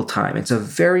single time. It's a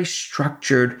very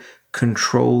structured,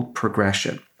 controlled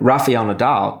progression. Rafael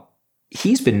Nadal,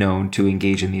 he's been known to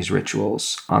engage in these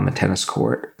rituals on the tennis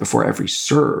court before every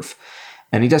serve.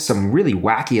 And he does some really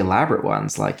wacky, elaborate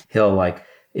ones. Like he'll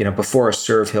before a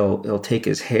serve, he'll take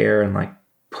his hair and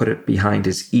put it behind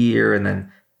his ear and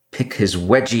then pick his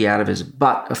wedgie out of his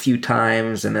butt a few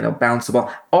times, and then he'll bounce the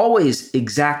ball, always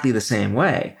exactly the same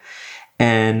way.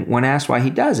 And when asked why he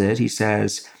does it, he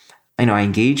says, I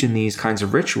engage in these kinds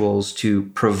of rituals to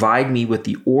provide me with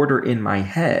the order in my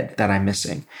head that I'm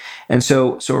missing. And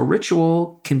so a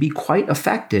ritual can be quite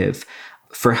effective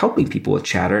for helping people with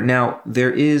chatter. Now,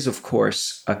 there is, of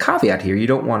course, a caveat here. You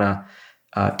don't want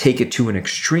to take it to an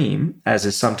extreme, as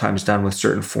is sometimes done with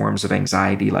certain forms of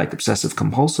anxiety like obsessive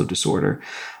compulsive disorder.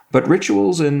 But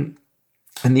rituals and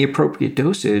the appropriate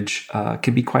dosage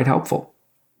can be quite helpful.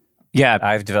 Yeah,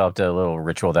 I've developed a little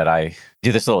ritual that I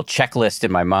do this little checklist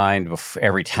in my mind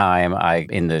every time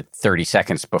in the 30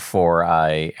 seconds before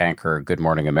I anchor Good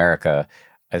Morning America.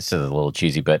 This is a little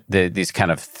cheesy, but these kind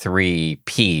of 3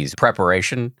 Ps: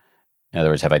 preparation. In other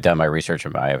words, have I done my research?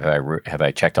 Have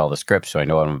I checked all the scripts so I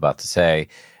know what I'm about to say?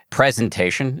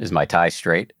 Presentation, is my tie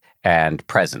straight? And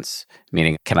presence,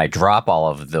 meaning can I drop all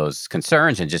of those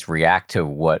concerns and just react to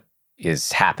what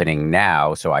is happening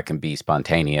now so I can be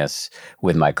spontaneous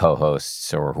with my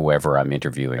co-hosts or whoever I'm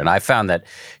interviewing. And I found that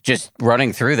just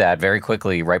running through that very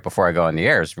quickly right before I go on the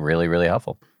air is really, really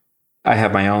helpful. I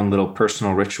have my own little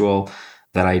personal ritual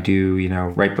that I do,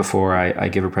 right before I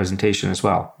give a presentation as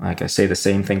well. Like I say the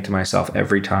same thing to myself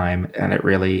every time, and it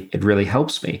really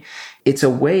helps me. It's a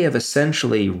way of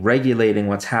essentially regulating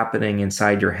what's happening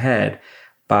inside your head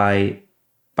by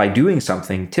doing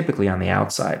something typically on the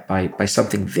outside, by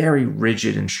something very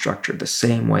rigid and structured the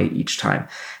same way each time.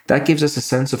 That gives us a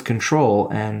sense of control,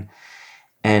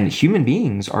 and human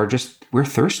beings we're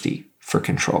thirsty for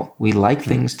control. We like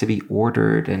things to be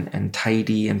ordered and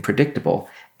tidy and predictable,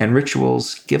 and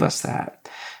rituals give us that.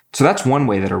 So that's one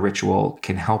way that a ritual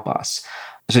can help us.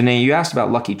 So now you asked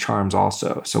about Lucky Charms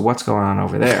also. So what's going on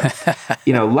over there?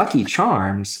 Lucky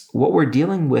Charms, what we're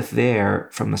dealing with there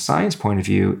from the science point of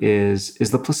view is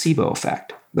the placebo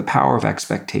effect, the power of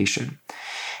expectation.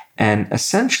 And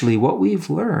essentially what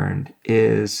we've learned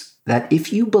is that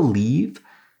if you believe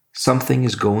something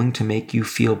is going to make you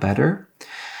feel better,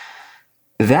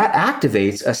 that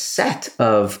activates a set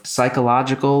of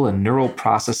psychological and neural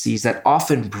processes that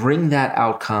often bring that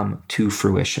outcome to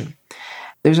fruition.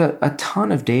 There's a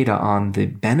ton of data on the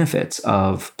benefits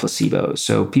of placebos.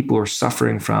 So people who are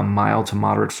suffering from mild to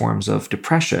moderate forms of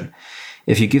depression,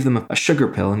 if you give them a sugar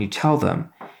pill and you tell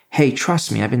them, hey,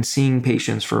 trust me, I've been seeing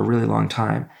patients for a really long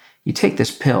time. You take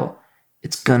this pill,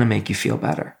 it's going to make you feel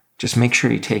better. Just make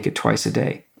sure you take it twice a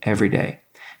day, every day.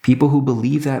 People who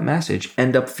believe that message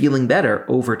end up feeling better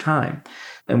over time.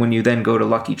 And when you then go to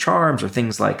Lucky Charms or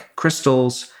things like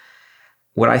crystals,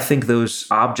 what I think those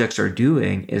objects are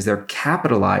doing is they're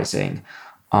capitalizing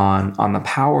on the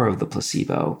power of the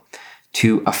placebo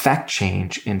to affect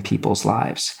change in people's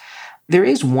lives. There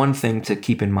is one thing to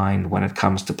keep in mind when it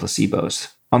comes to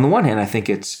placebos. On the one hand, I think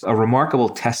it's a remarkable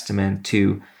testament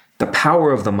to the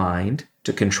power of the mind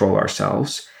to control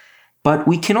ourselves. But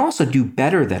we can also do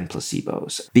better than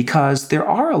placebos because there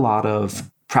are a lot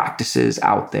of practices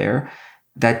out there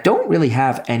that don't really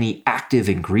have any active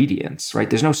ingredients, right?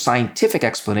 There's no scientific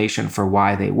explanation for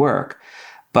why they work,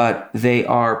 but they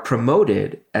are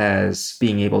promoted as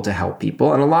being able to help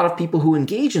people. And a lot of people who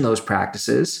engage in those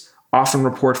practices often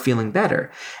report feeling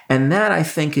better. And that, I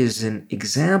think, is an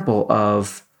example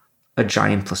of a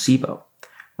giant placebo,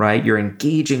 right? You're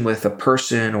engaging with a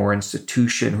person or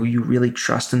institution who you really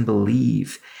trust and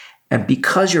believe. And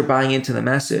because you're buying into the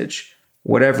message,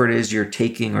 whatever it is you're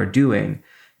taking or doing,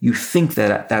 you think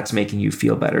that that's making you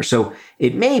feel better. So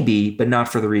it may be, but not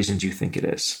for the reasons you think it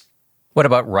is. What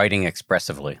about writing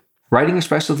expressively? Writing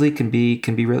expressively can be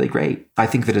really great. I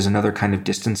think that is another kind of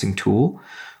distancing tool.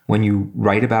 When you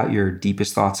write about your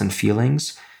deepest thoughts and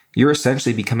feelings, you're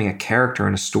essentially becoming a character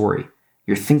in a story.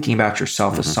 You're thinking about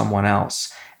yourself as someone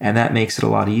else. And that makes it a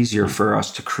lot easier for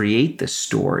us to create this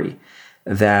story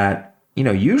that,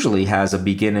 usually has a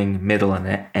beginning, middle,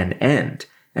 and end.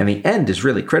 And the end is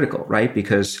really critical, right?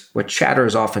 Because what chatter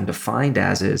is often defined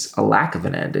as is a lack of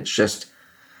an end. It's just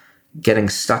getting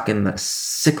stuck in the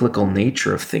cyclical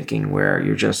nature of thinking where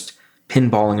you're just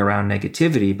pinballing around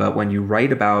negativity. But when you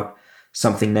write about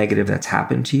something negative that's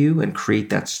happened to you and create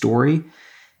that story,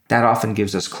 that often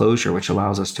gives us closure, which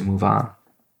allows us to move on.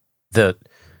 The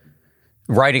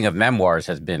writing of memoirs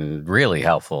has been really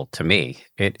helpful to me.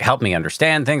 It helped me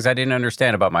understand things I didn't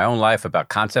understand about my own life, about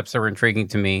concepts that were intriguing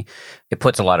to me. It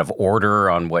puts a lot of order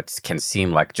on what can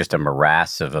seem like just a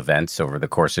morass of events over the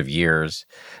course of years.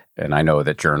 And I know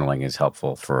that journaling is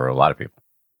helpful for a lot of people.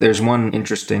 There's one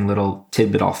interesting little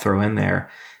tidbit I'll throw in there.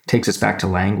 It takes us back to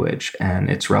language, and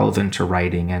it's relevant to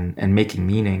writing and making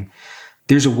meaning.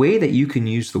 There's a way that you can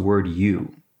use the word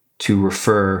you to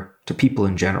refer to people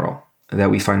in general that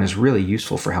we find is really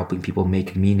useful for helping people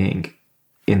make meaning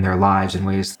in their lives in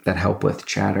ways that help with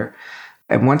chatter.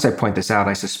 And once I point this out,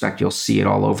 I suspect you'll see it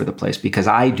all over the place because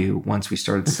I do once we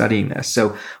started studying this.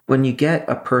 So when you get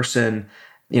a person,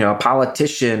 a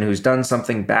politician who's done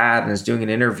something bad and is doing an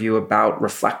interview about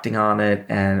reflecting on it,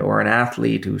 or an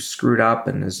athlete who screwed up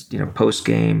and is, post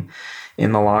game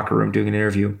in the locker room doing an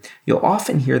interview, you'll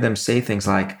often hear them say things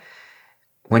like,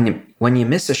 when you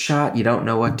miss a shot, you don't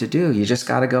know what to do. You just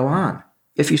got to go on.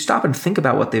 If you stop and think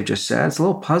about what they've just said, it's a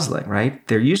little puzzling, right?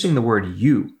 They're using the word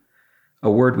you, a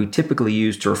word we typically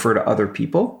use to refer to other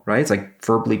people, right? It's like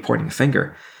verbally pointing a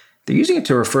finger. They're using it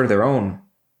to refer to their own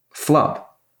flub,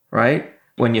 right?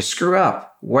 When you screw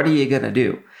up, what are you going to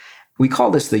do? We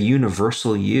call this the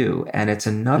universal you, and it's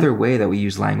another way that we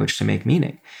use language to make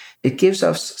meaning. It gives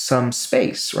us some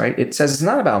space, right? It says it's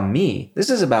not about me. This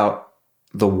is about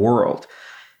the world.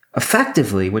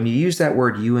 Effectively, when you use that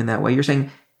word you in that way, you're saying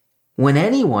when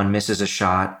anyone misses a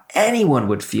shot, anyone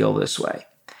would feel this way.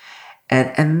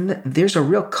 And there's a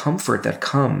real comfort that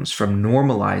comes from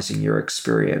normalizing your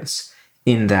experience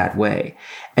in that way.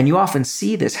 And you often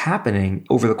see this happening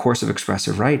over the course of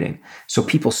expressive writing. So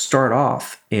people start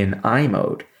off in I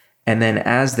mode, and then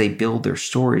as they build their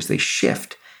stories, they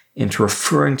shift into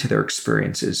referring to their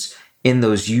experiences in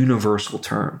those universal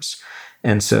terms.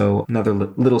 And so another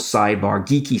little sidebar,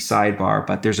 geeky sidebar,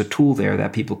 but there's a tool there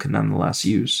that people can nonetheless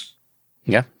use.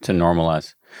 Yeah, to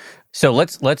normalize. So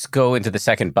let's go into the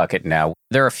second bucket now.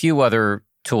 There are a few other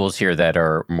tools here that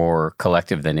are more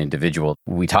collective than individual.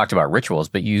 We talked about rituals,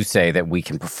 but you say that we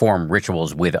can perform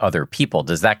rituals with other people.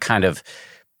 Does that kind of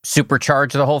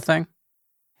supercharge the whole thing?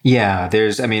 Yeah,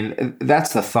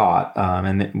 that's the thought.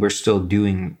 And we're still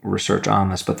doing research on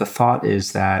this, but the thought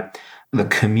is that the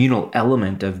communal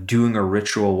element of doing a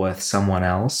ritual with someone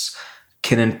else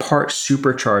can in part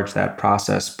supercharge that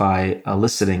process by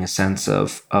eliciting a sense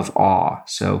of awe.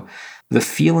 So the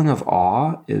feeling of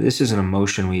awe, this is an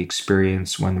emotion we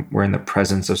experience when we're in the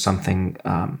presence of something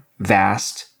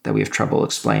vast that we have trouble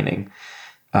explaining.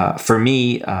 For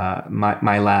me,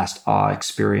 my last awe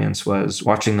experience was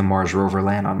watching the Mars rover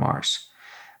land on Mars.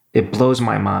 It blows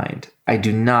my mind. I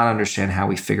do not understand how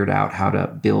we figured out how to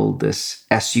build this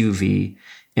SUV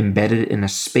embedded in a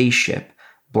spaceship,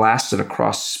 blasted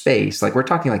across space. Like we're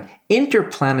talking like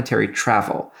interplanetary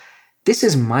travel. This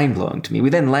is mind-blowing to me. We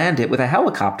then land it with a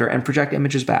helicopter and project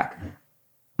images back.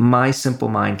 My simple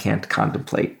mind can't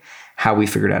contemplate how we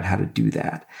figured out how to do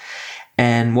that.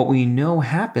 And what we know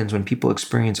happens when people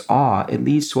experience awe, it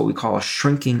leads to what we call a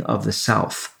shrinking of the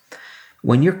self.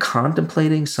 When you're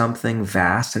contemplating something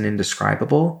vast and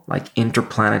indescribable, like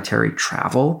interplanetary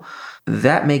travel,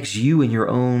 that makes you and your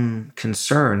own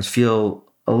concerns feel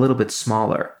a little bit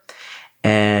smaller.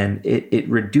 And it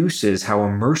reduces how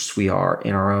immersed we are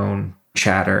in our own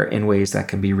chatter in ways that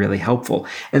can be really helpful.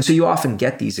 And so you often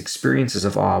get these experiences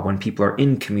of awe when people are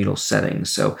in communal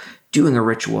settings. So doing a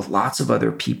ritual with lots of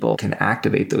other people can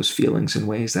activate those feelings in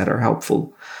ways that are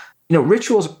helpful.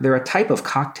 Rituals, they're a type of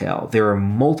cocktail. There are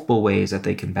multiple ways that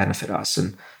they can benefit us.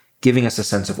 And giving us a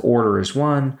sense of order is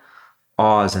one,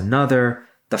 awe is another.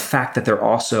 The fact that they're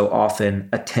also often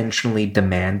attentionally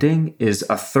demanding is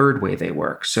a third way they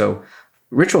work. So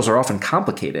rituals are often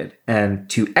complicated, and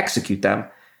to execute them,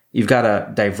 you've got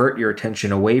to divert your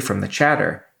attention away from the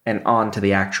chatter and on to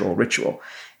the actual ritual.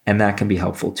 And that can be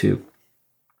helpful too.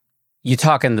 You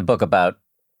talk in the book about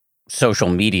social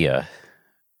media.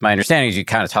 My understanding is you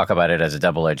kind of talk about it as a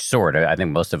double-edged sword. I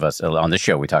think most of us on this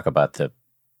show, we talk about the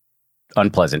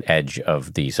unpleasant edge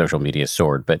of the social media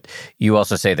sword, but you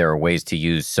also say there are ways to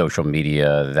use social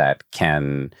media that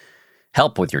can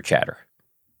help with your chatter.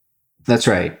 That's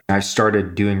right. I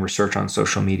started doing research on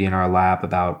social media in our lab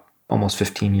about almost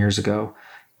 15 years ago.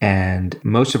 And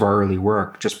most of our early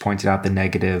work just pointed out the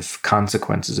negative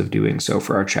consequences of doing so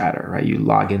for our chatter, right? You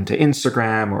log into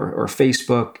Instagram or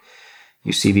Facebook,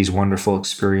 you see these wonderful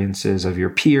experiences of your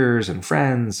peers and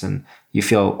friends, and you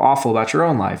feel awful about your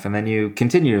own life. And then you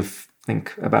continue to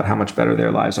think about how much better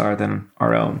their lives are than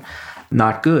our own.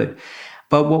 Not good.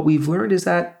 But what we've learned is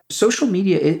that social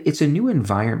media, it's a new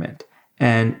environment.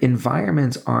 And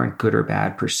environments aren't good or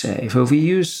bad per se. So if we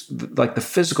use like the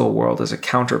physical world as a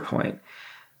counterpoint,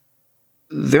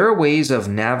 there are ways of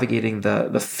navigating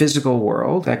the physical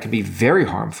world that can be very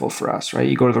harmful for us, right?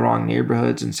 You go to the wrong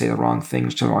neighborhoods and say the wrong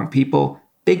things to the wrong people,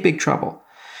 big trouble.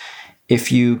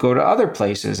 If you go to other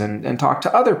places and talk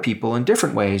to other people in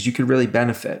different ways, you could really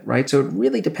benefit, right? So it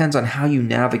really depends on how you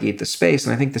navigate the space.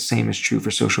 And I think the same is true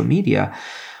for social media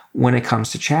when it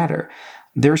comes to chatter.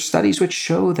 There are studies which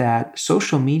show that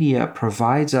social media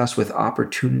provides us with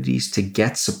opportunities to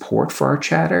get support for our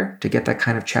chatter, to get that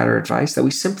kind of chatter advice that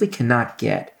we simply cannot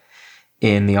get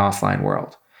in the offline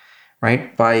world,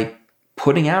 right? By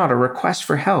putting out a request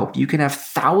for help, you can have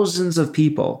thousands of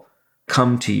people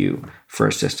come to you for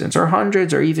assistance, or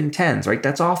hundreds or even tens, right?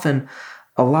 That's often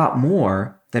a lot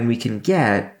more than we can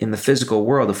get in the physical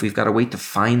world if we've got to wait to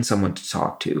find someone to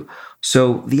talk to.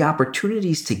 So the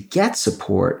opportunities to get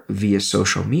support via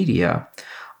social media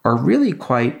are really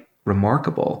quite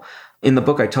remarkable. In the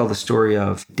book, I tell the story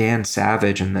of Dan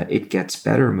Savage and the It Gets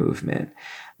Better movement.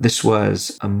 This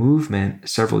was a movement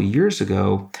several years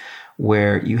ago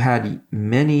where you had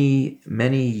many,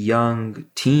 many young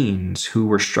teens who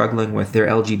were struggling with their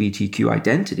LGBTQ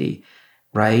identity,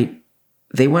 right?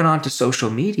 They went onto social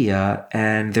media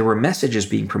and there were messages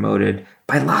being promoted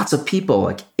by lots of people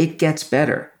like, it gets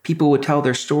better. People would tell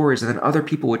their stories and then other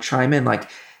people would chime in like,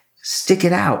 stick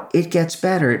it out. It gets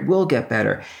better. It will get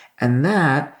better. And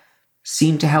that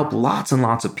seemed to help lots and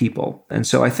lots of people. And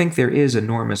so I think there is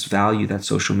enormous value that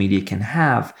social media can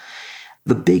have.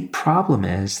 The big problem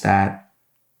is that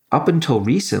up until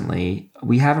recently,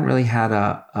 we haven't really had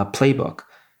a playbook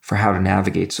for how to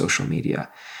navigate social media.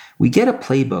 We get a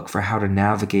playbook for how to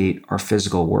navigate our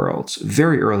physical worlds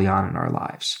very early on in our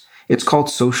lives. It's called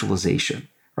socialization,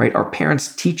 right? Our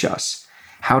parents teach us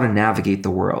how to navigate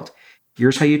the world.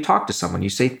 Here's how you talk to someone. You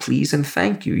say please and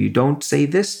thank you. You don't say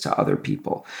this to other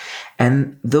people.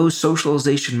 And those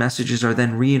socialization messages are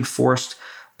then reinforced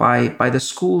by the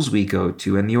schools we go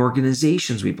to and the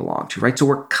organizations we belong to, right? So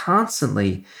we're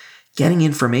constantly getting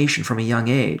information from a young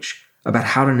age about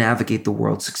how to navigate the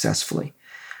world successfully.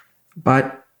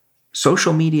 But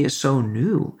social media is so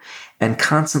new and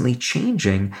constantly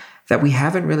changing that we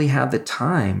haven't really had the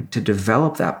time to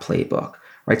develop that playbook,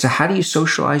 right? So how do you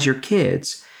socialize your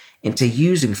kids into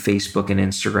using Facebook and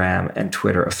Instagram and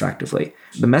Twitter effectively?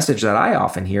 The message that I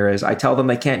often hear is I tell them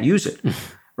they can't use it,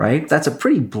 right? That's a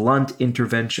pretty blunt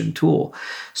intervention tool.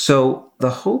 So the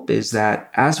hope is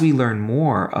that as we learn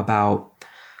more about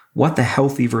what the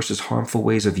healthy versus harmful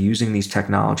ways of using these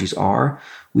technologies are,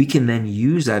 we can then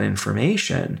use that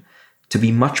information to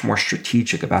be much more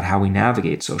strategic about how we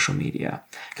navigate social media,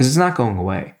 because it's not going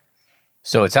away.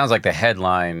 So it sounds like the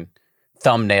headline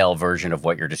thumbnail version of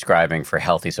what you're describing for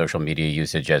healthy social media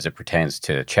usage as it pertains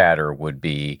to chatter would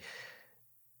be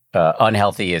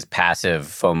unhealthy is passive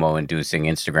FOMO-inducing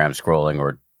Instagram scrolling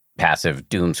or passive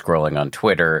doom scrolling on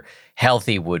Twitter.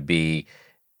 Healthy would be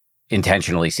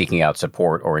intentionally seeking out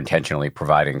support or intentionally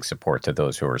providing support to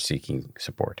those who are seeking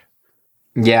support.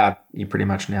 Yeah, you pretty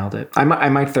much nailed it. I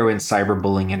might throw in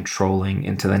cyberbullying and trolling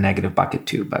into the negative bucket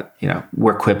too, but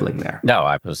we're quibbling there.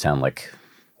 No, those sound like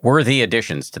worthy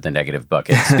additions to the negative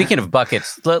bucket. Speaking of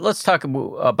buckets, let's talk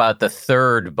about the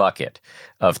third bucket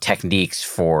of techniques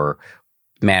for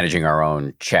managing our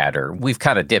own chatter. We've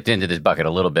kind of dipped into this bucket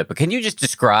a little bit, but can you just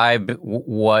describe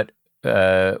what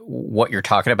you're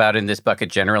talking about in this bucket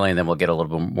generally, and then we'll get a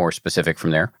little bit more specific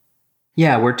from there?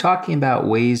 Yeah, we're talking about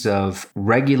ways of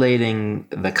regulating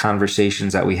the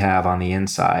conversations that we have on the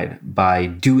inside by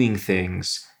doing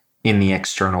things in the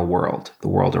external world, the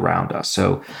world around us.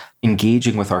 So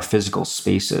engaging with our physical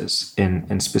spaces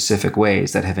in specific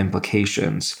ways that have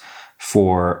implications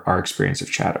for our experience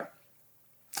of chatter.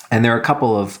 And there are a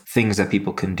couple of things that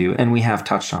people can do, and we have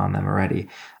touched on them already.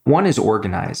 One is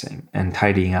organizing and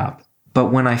tidying up. But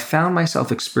when I found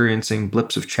myself experiencing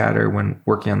blips of chatter when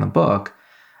working on the book,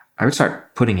 I would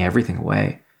start putting everything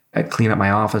away. I'd clean up my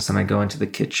office and I'd go into the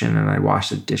kitchen and I'd wash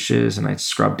the dishes and I'd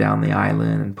scrub down the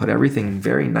island and put everything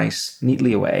very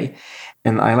neatly away.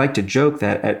 And I like to joke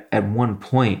that at one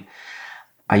point,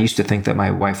 I used to think that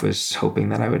my wife was hoping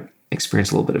that I would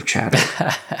experience a little bit of chatter,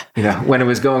 when it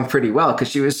was going pretty well, because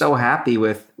she was so happy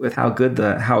with how good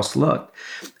the house looked.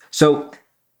 So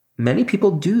many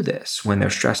people do this when they're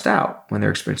stressed out, when they're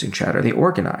experiencing chatter. They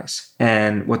organize.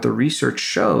 And what the research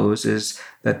shows is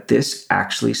that this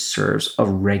actually serves a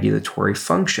regulatory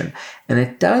function. And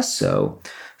it does so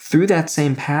through that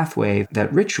same pathway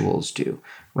that rituals do,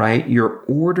 right? You're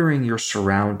ordering your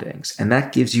surroundings, and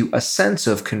that gives you a sense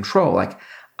of control. Like,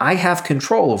 I have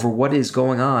control over what is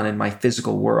going on in my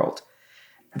physical world.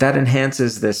 That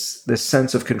enhances this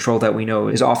sense of control that we know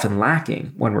is often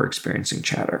lacking when we're experiencing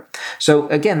chatter. So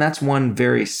again, that's one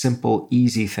very simple,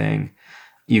 easy thing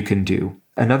you can do.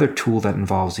 Another tool that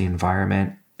involves the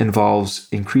environment involves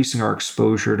increasing our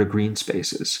exposure to green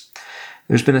spaces.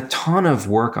 There's been a ton of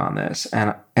work on this,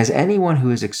 and as anyone who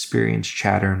has experienced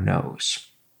chatter knows,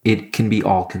 it can be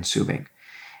all-consuming,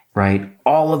 right?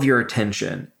 All of your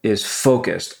attention is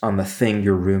focused on the thing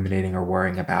you're ruminating or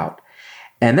worrying about.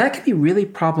 And that can be really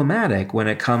problematic when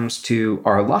it comes to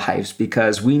our lives,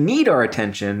 because we need our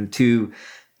attention to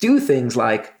do things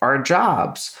like our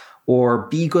jobs or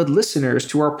be good listeners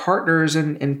to our partners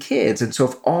and kids. And so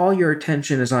if all your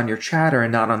attention is on your chatter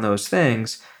and not on those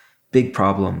things, big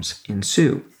problems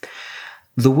ensue.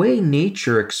 The way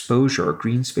nature exposure or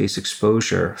green space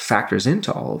exposure factors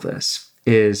into all of this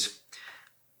is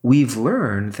we've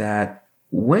learned that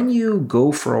when you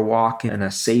go for a walk in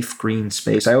a safe green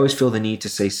space, I always feel the need to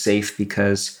say safe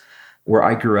because where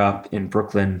I grew up in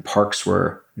Brooklyn, parks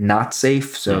were not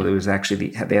safe. So there was actually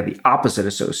they had the opposite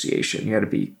association. You had to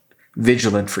be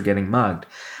vigilant for getting mugged.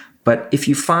 But if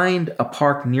you find a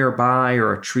park nearby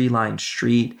or a tree-lined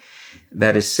street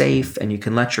that is safe and you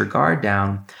can let your guard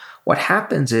down, what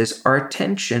happens is our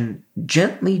attention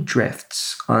gently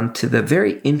drifts onto the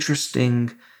very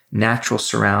interesting natural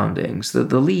surroundings, the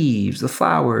leaves, the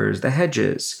flowers, the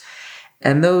hedges.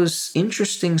 And those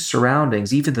interesting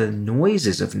surroundings, even the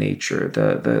noises of nature,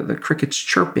 the crickets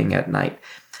chirping at night,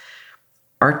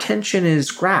 our attention is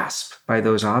grasped by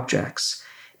those objects,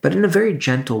 but in a very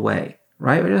gentle way,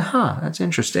 right? That's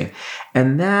interesting.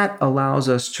 And that allows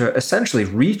us to essentially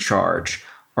recharge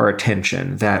our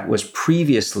attention that was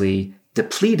previously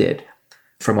depleted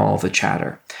from all the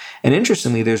chatter. And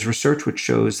interestingly, there's research which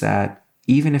shows that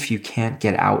even if you can't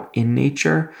get out in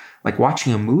nature, like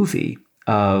watching a movie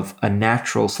of a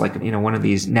natural, like, one of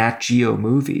these Nat Geo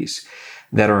movies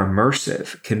that are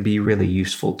immersive can be really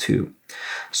useful too.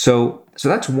 So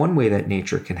that's one way that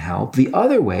nature can help. The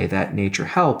other way that nature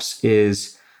helps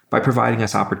is by providing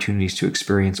us opportunities to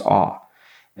experience awe.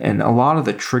 And a lot of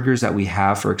the triggers that we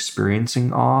have for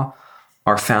experiencing awe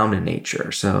are found in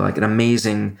nature. So like an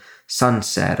amazing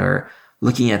sunset, or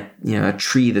looking at a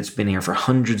tree that's been here for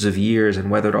hundreds of years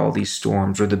and weathered all these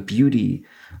storms, or the beauty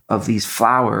of these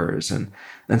flowers. And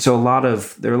so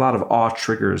there are a lot of awe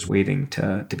triggers waiting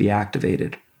to be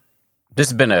activated. This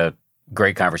has been a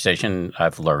great conversation.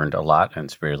 I've learned a lot, and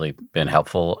it's really been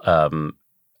helpful.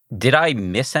 Did I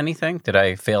miss anything? Did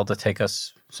I fail to take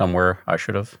us somewhere I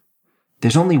should have?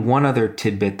 There's only one other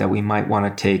tidbit that we might want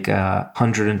to take a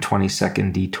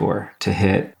 120-second detour to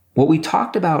hit. What we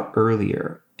talked about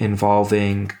earlier,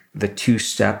 involving the 2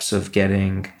 steps of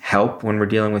getting help when we're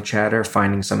dealing with chatter,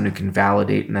 finding someone who can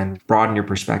validate and then broaden your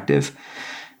perspective,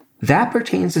 that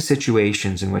pertains to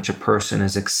situations in which a person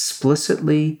is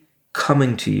explicitly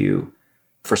coming to you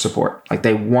for support, like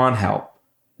they want help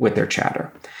with their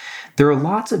chatter. There are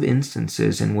lots of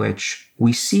instances in which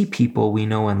we see people we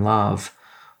know and love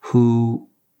who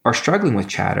are struggling with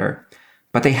chatter,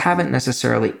 but they haven't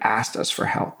necessarily asked us for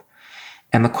help.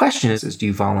 And the question is do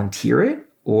you volunteer it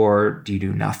or do you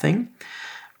do nothing?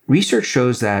 Research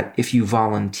shows that if you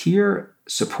volunteer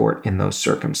support in those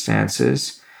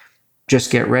circumstances,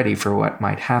 just get ready for what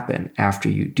might happen after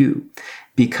you do,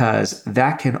 because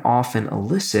that can often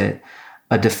elicit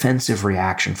a defensive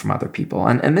reaction from other people.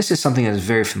 And this is something that is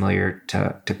very familiar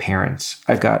to parents.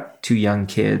 I've got 2 young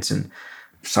kids, and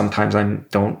sometimes I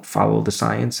don't follow the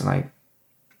science, and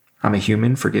I'm a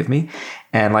human, forgive me.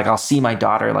 And like, I'll see my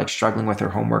daughter like struggling with her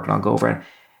homework, and I'll go over and,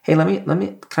 hey,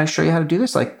 can I show you how to do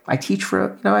this? Like, I teach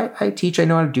I teach, I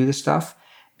know how to do this stuff.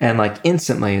 And like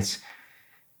instantly it's,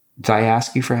 did I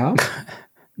ask you for help?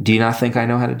 Do you not think I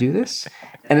know how to do this?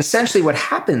 And essentially what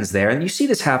happens there, and you see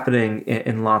this happening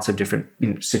in lots of different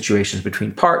situations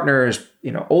between partners,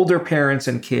 older parents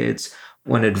and kids,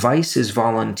 when advice is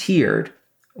volunteered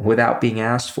without being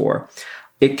asked for,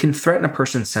 it can threaten a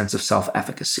person's sense of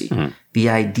self-efficacy, the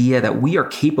idea that we are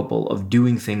capable of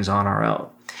doing things on our own.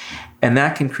 And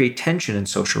that can create tension in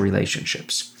social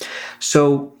relationships.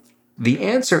 So the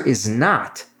answer is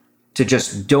not to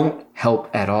just don't help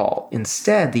at all.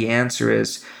 Instead, the answer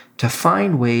is to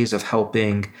find ways of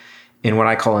helping in what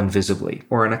I call invisibly,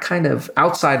 or in a kind of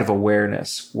outside of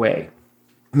awareness way.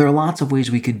 And there are lots of ways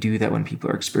we could do that when people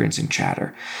are experiencing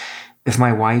chatter. If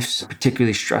my wife's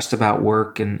particularly stressed about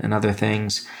work and other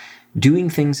things, doing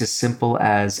things as simple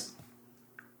as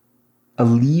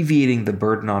alleviating the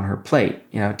burden on her plate,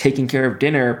 taking care of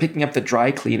dinner, picking up the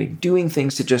dry cleaning, doing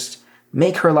things to just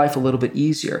make her life a little bit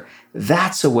easier.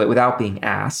 That's a way, without being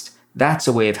asked, that's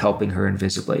a way of helping her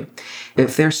invisibly.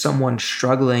 If there's someone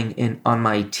struggling on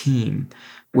my team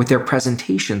with their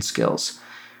presentation skills,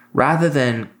 rather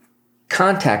than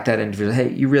contact that individual,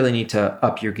 hey, you really need to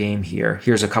up your game here.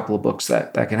 Here's a couple of books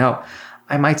that can help.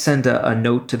 I might send a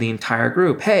note to the entire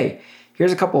group. Hey,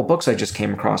 here's a couple of books I just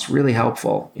came across, really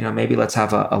helpful. Maybe let's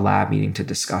have a lab meeting to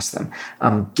discuss them.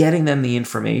 Getting them the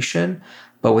information,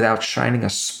 but without shining a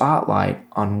spotlight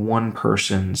on one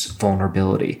person's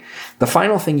vulnerability. The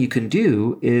final thing you can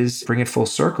do is bring it full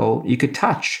circle. You could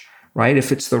touch, right?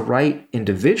 If it's the right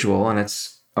individual and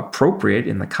it's appropriate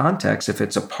in the context, if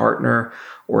it's a partner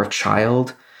or a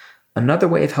child, Another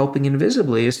way of helping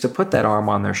invisibly is to put that arm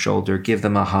on their shoulder, give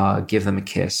them a hug, give them a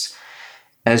kiss.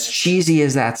 As cheesy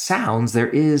as that sounds, there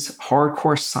is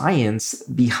hardcore science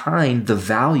behind the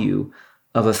value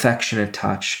of affectionate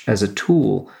touch as a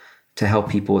tool to help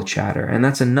people with chatter. And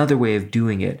that's another way of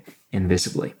doing it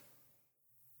invisibly.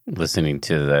 Listening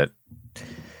to that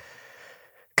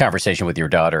conversation with your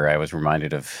daughter, I was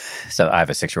reminded of, so I have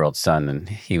a 6-year-old son, and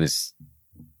he was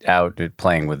out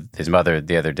playing with his mother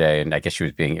the other day, and I guess she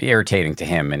was being irritating to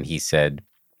him, and he said,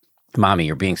 "Mommy,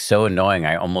 you're being so annoying.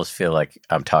 I almost feel like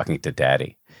I'm talking to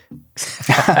Daddy."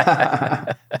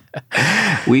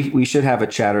 We should have a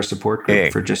chatter support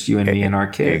group for just you and me and our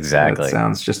kids. Exactly. That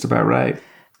sounds just about right.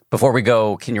 Before we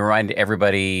go, can you remind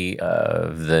everybody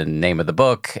of the name of the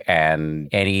book and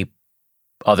any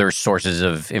other sources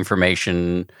of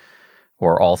information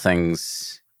or all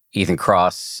things Ethan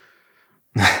Kross?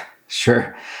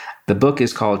 Sure. The book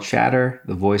is called Chatter,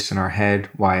 The Voice in Our Head,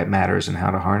 Why It Matters and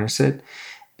How to Harness It.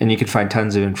 And you can find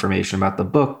tons of information about the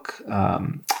book, a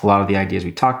lot of the ideas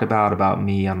we talked about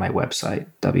me on my website,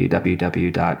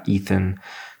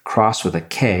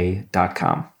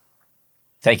 www.ethankross.com.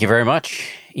 Thank you very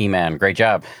much, E-Man. Great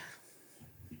job.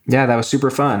 Yeah, that was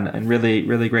super fun and really,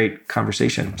 really great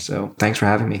conversation. So thanks for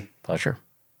having me. Pleasure.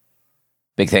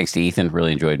 Big thanks to Ethan.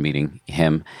 Really enjoyed meeting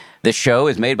him. This show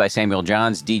is made by Samuel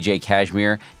Johns, DJ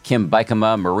Kashmir, Kim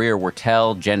Bikama, Maria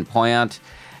Wertel, Jen Poyant,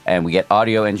 and we get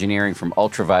audio engineering from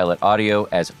Ultraviolet Audio.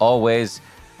 As always,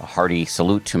 a hearty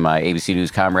salute to my ABC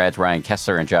News comrades, Ryan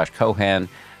Kessler and Josh Cohan.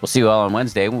 We'll see you all on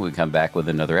Wednesday when we come back with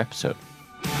another episode.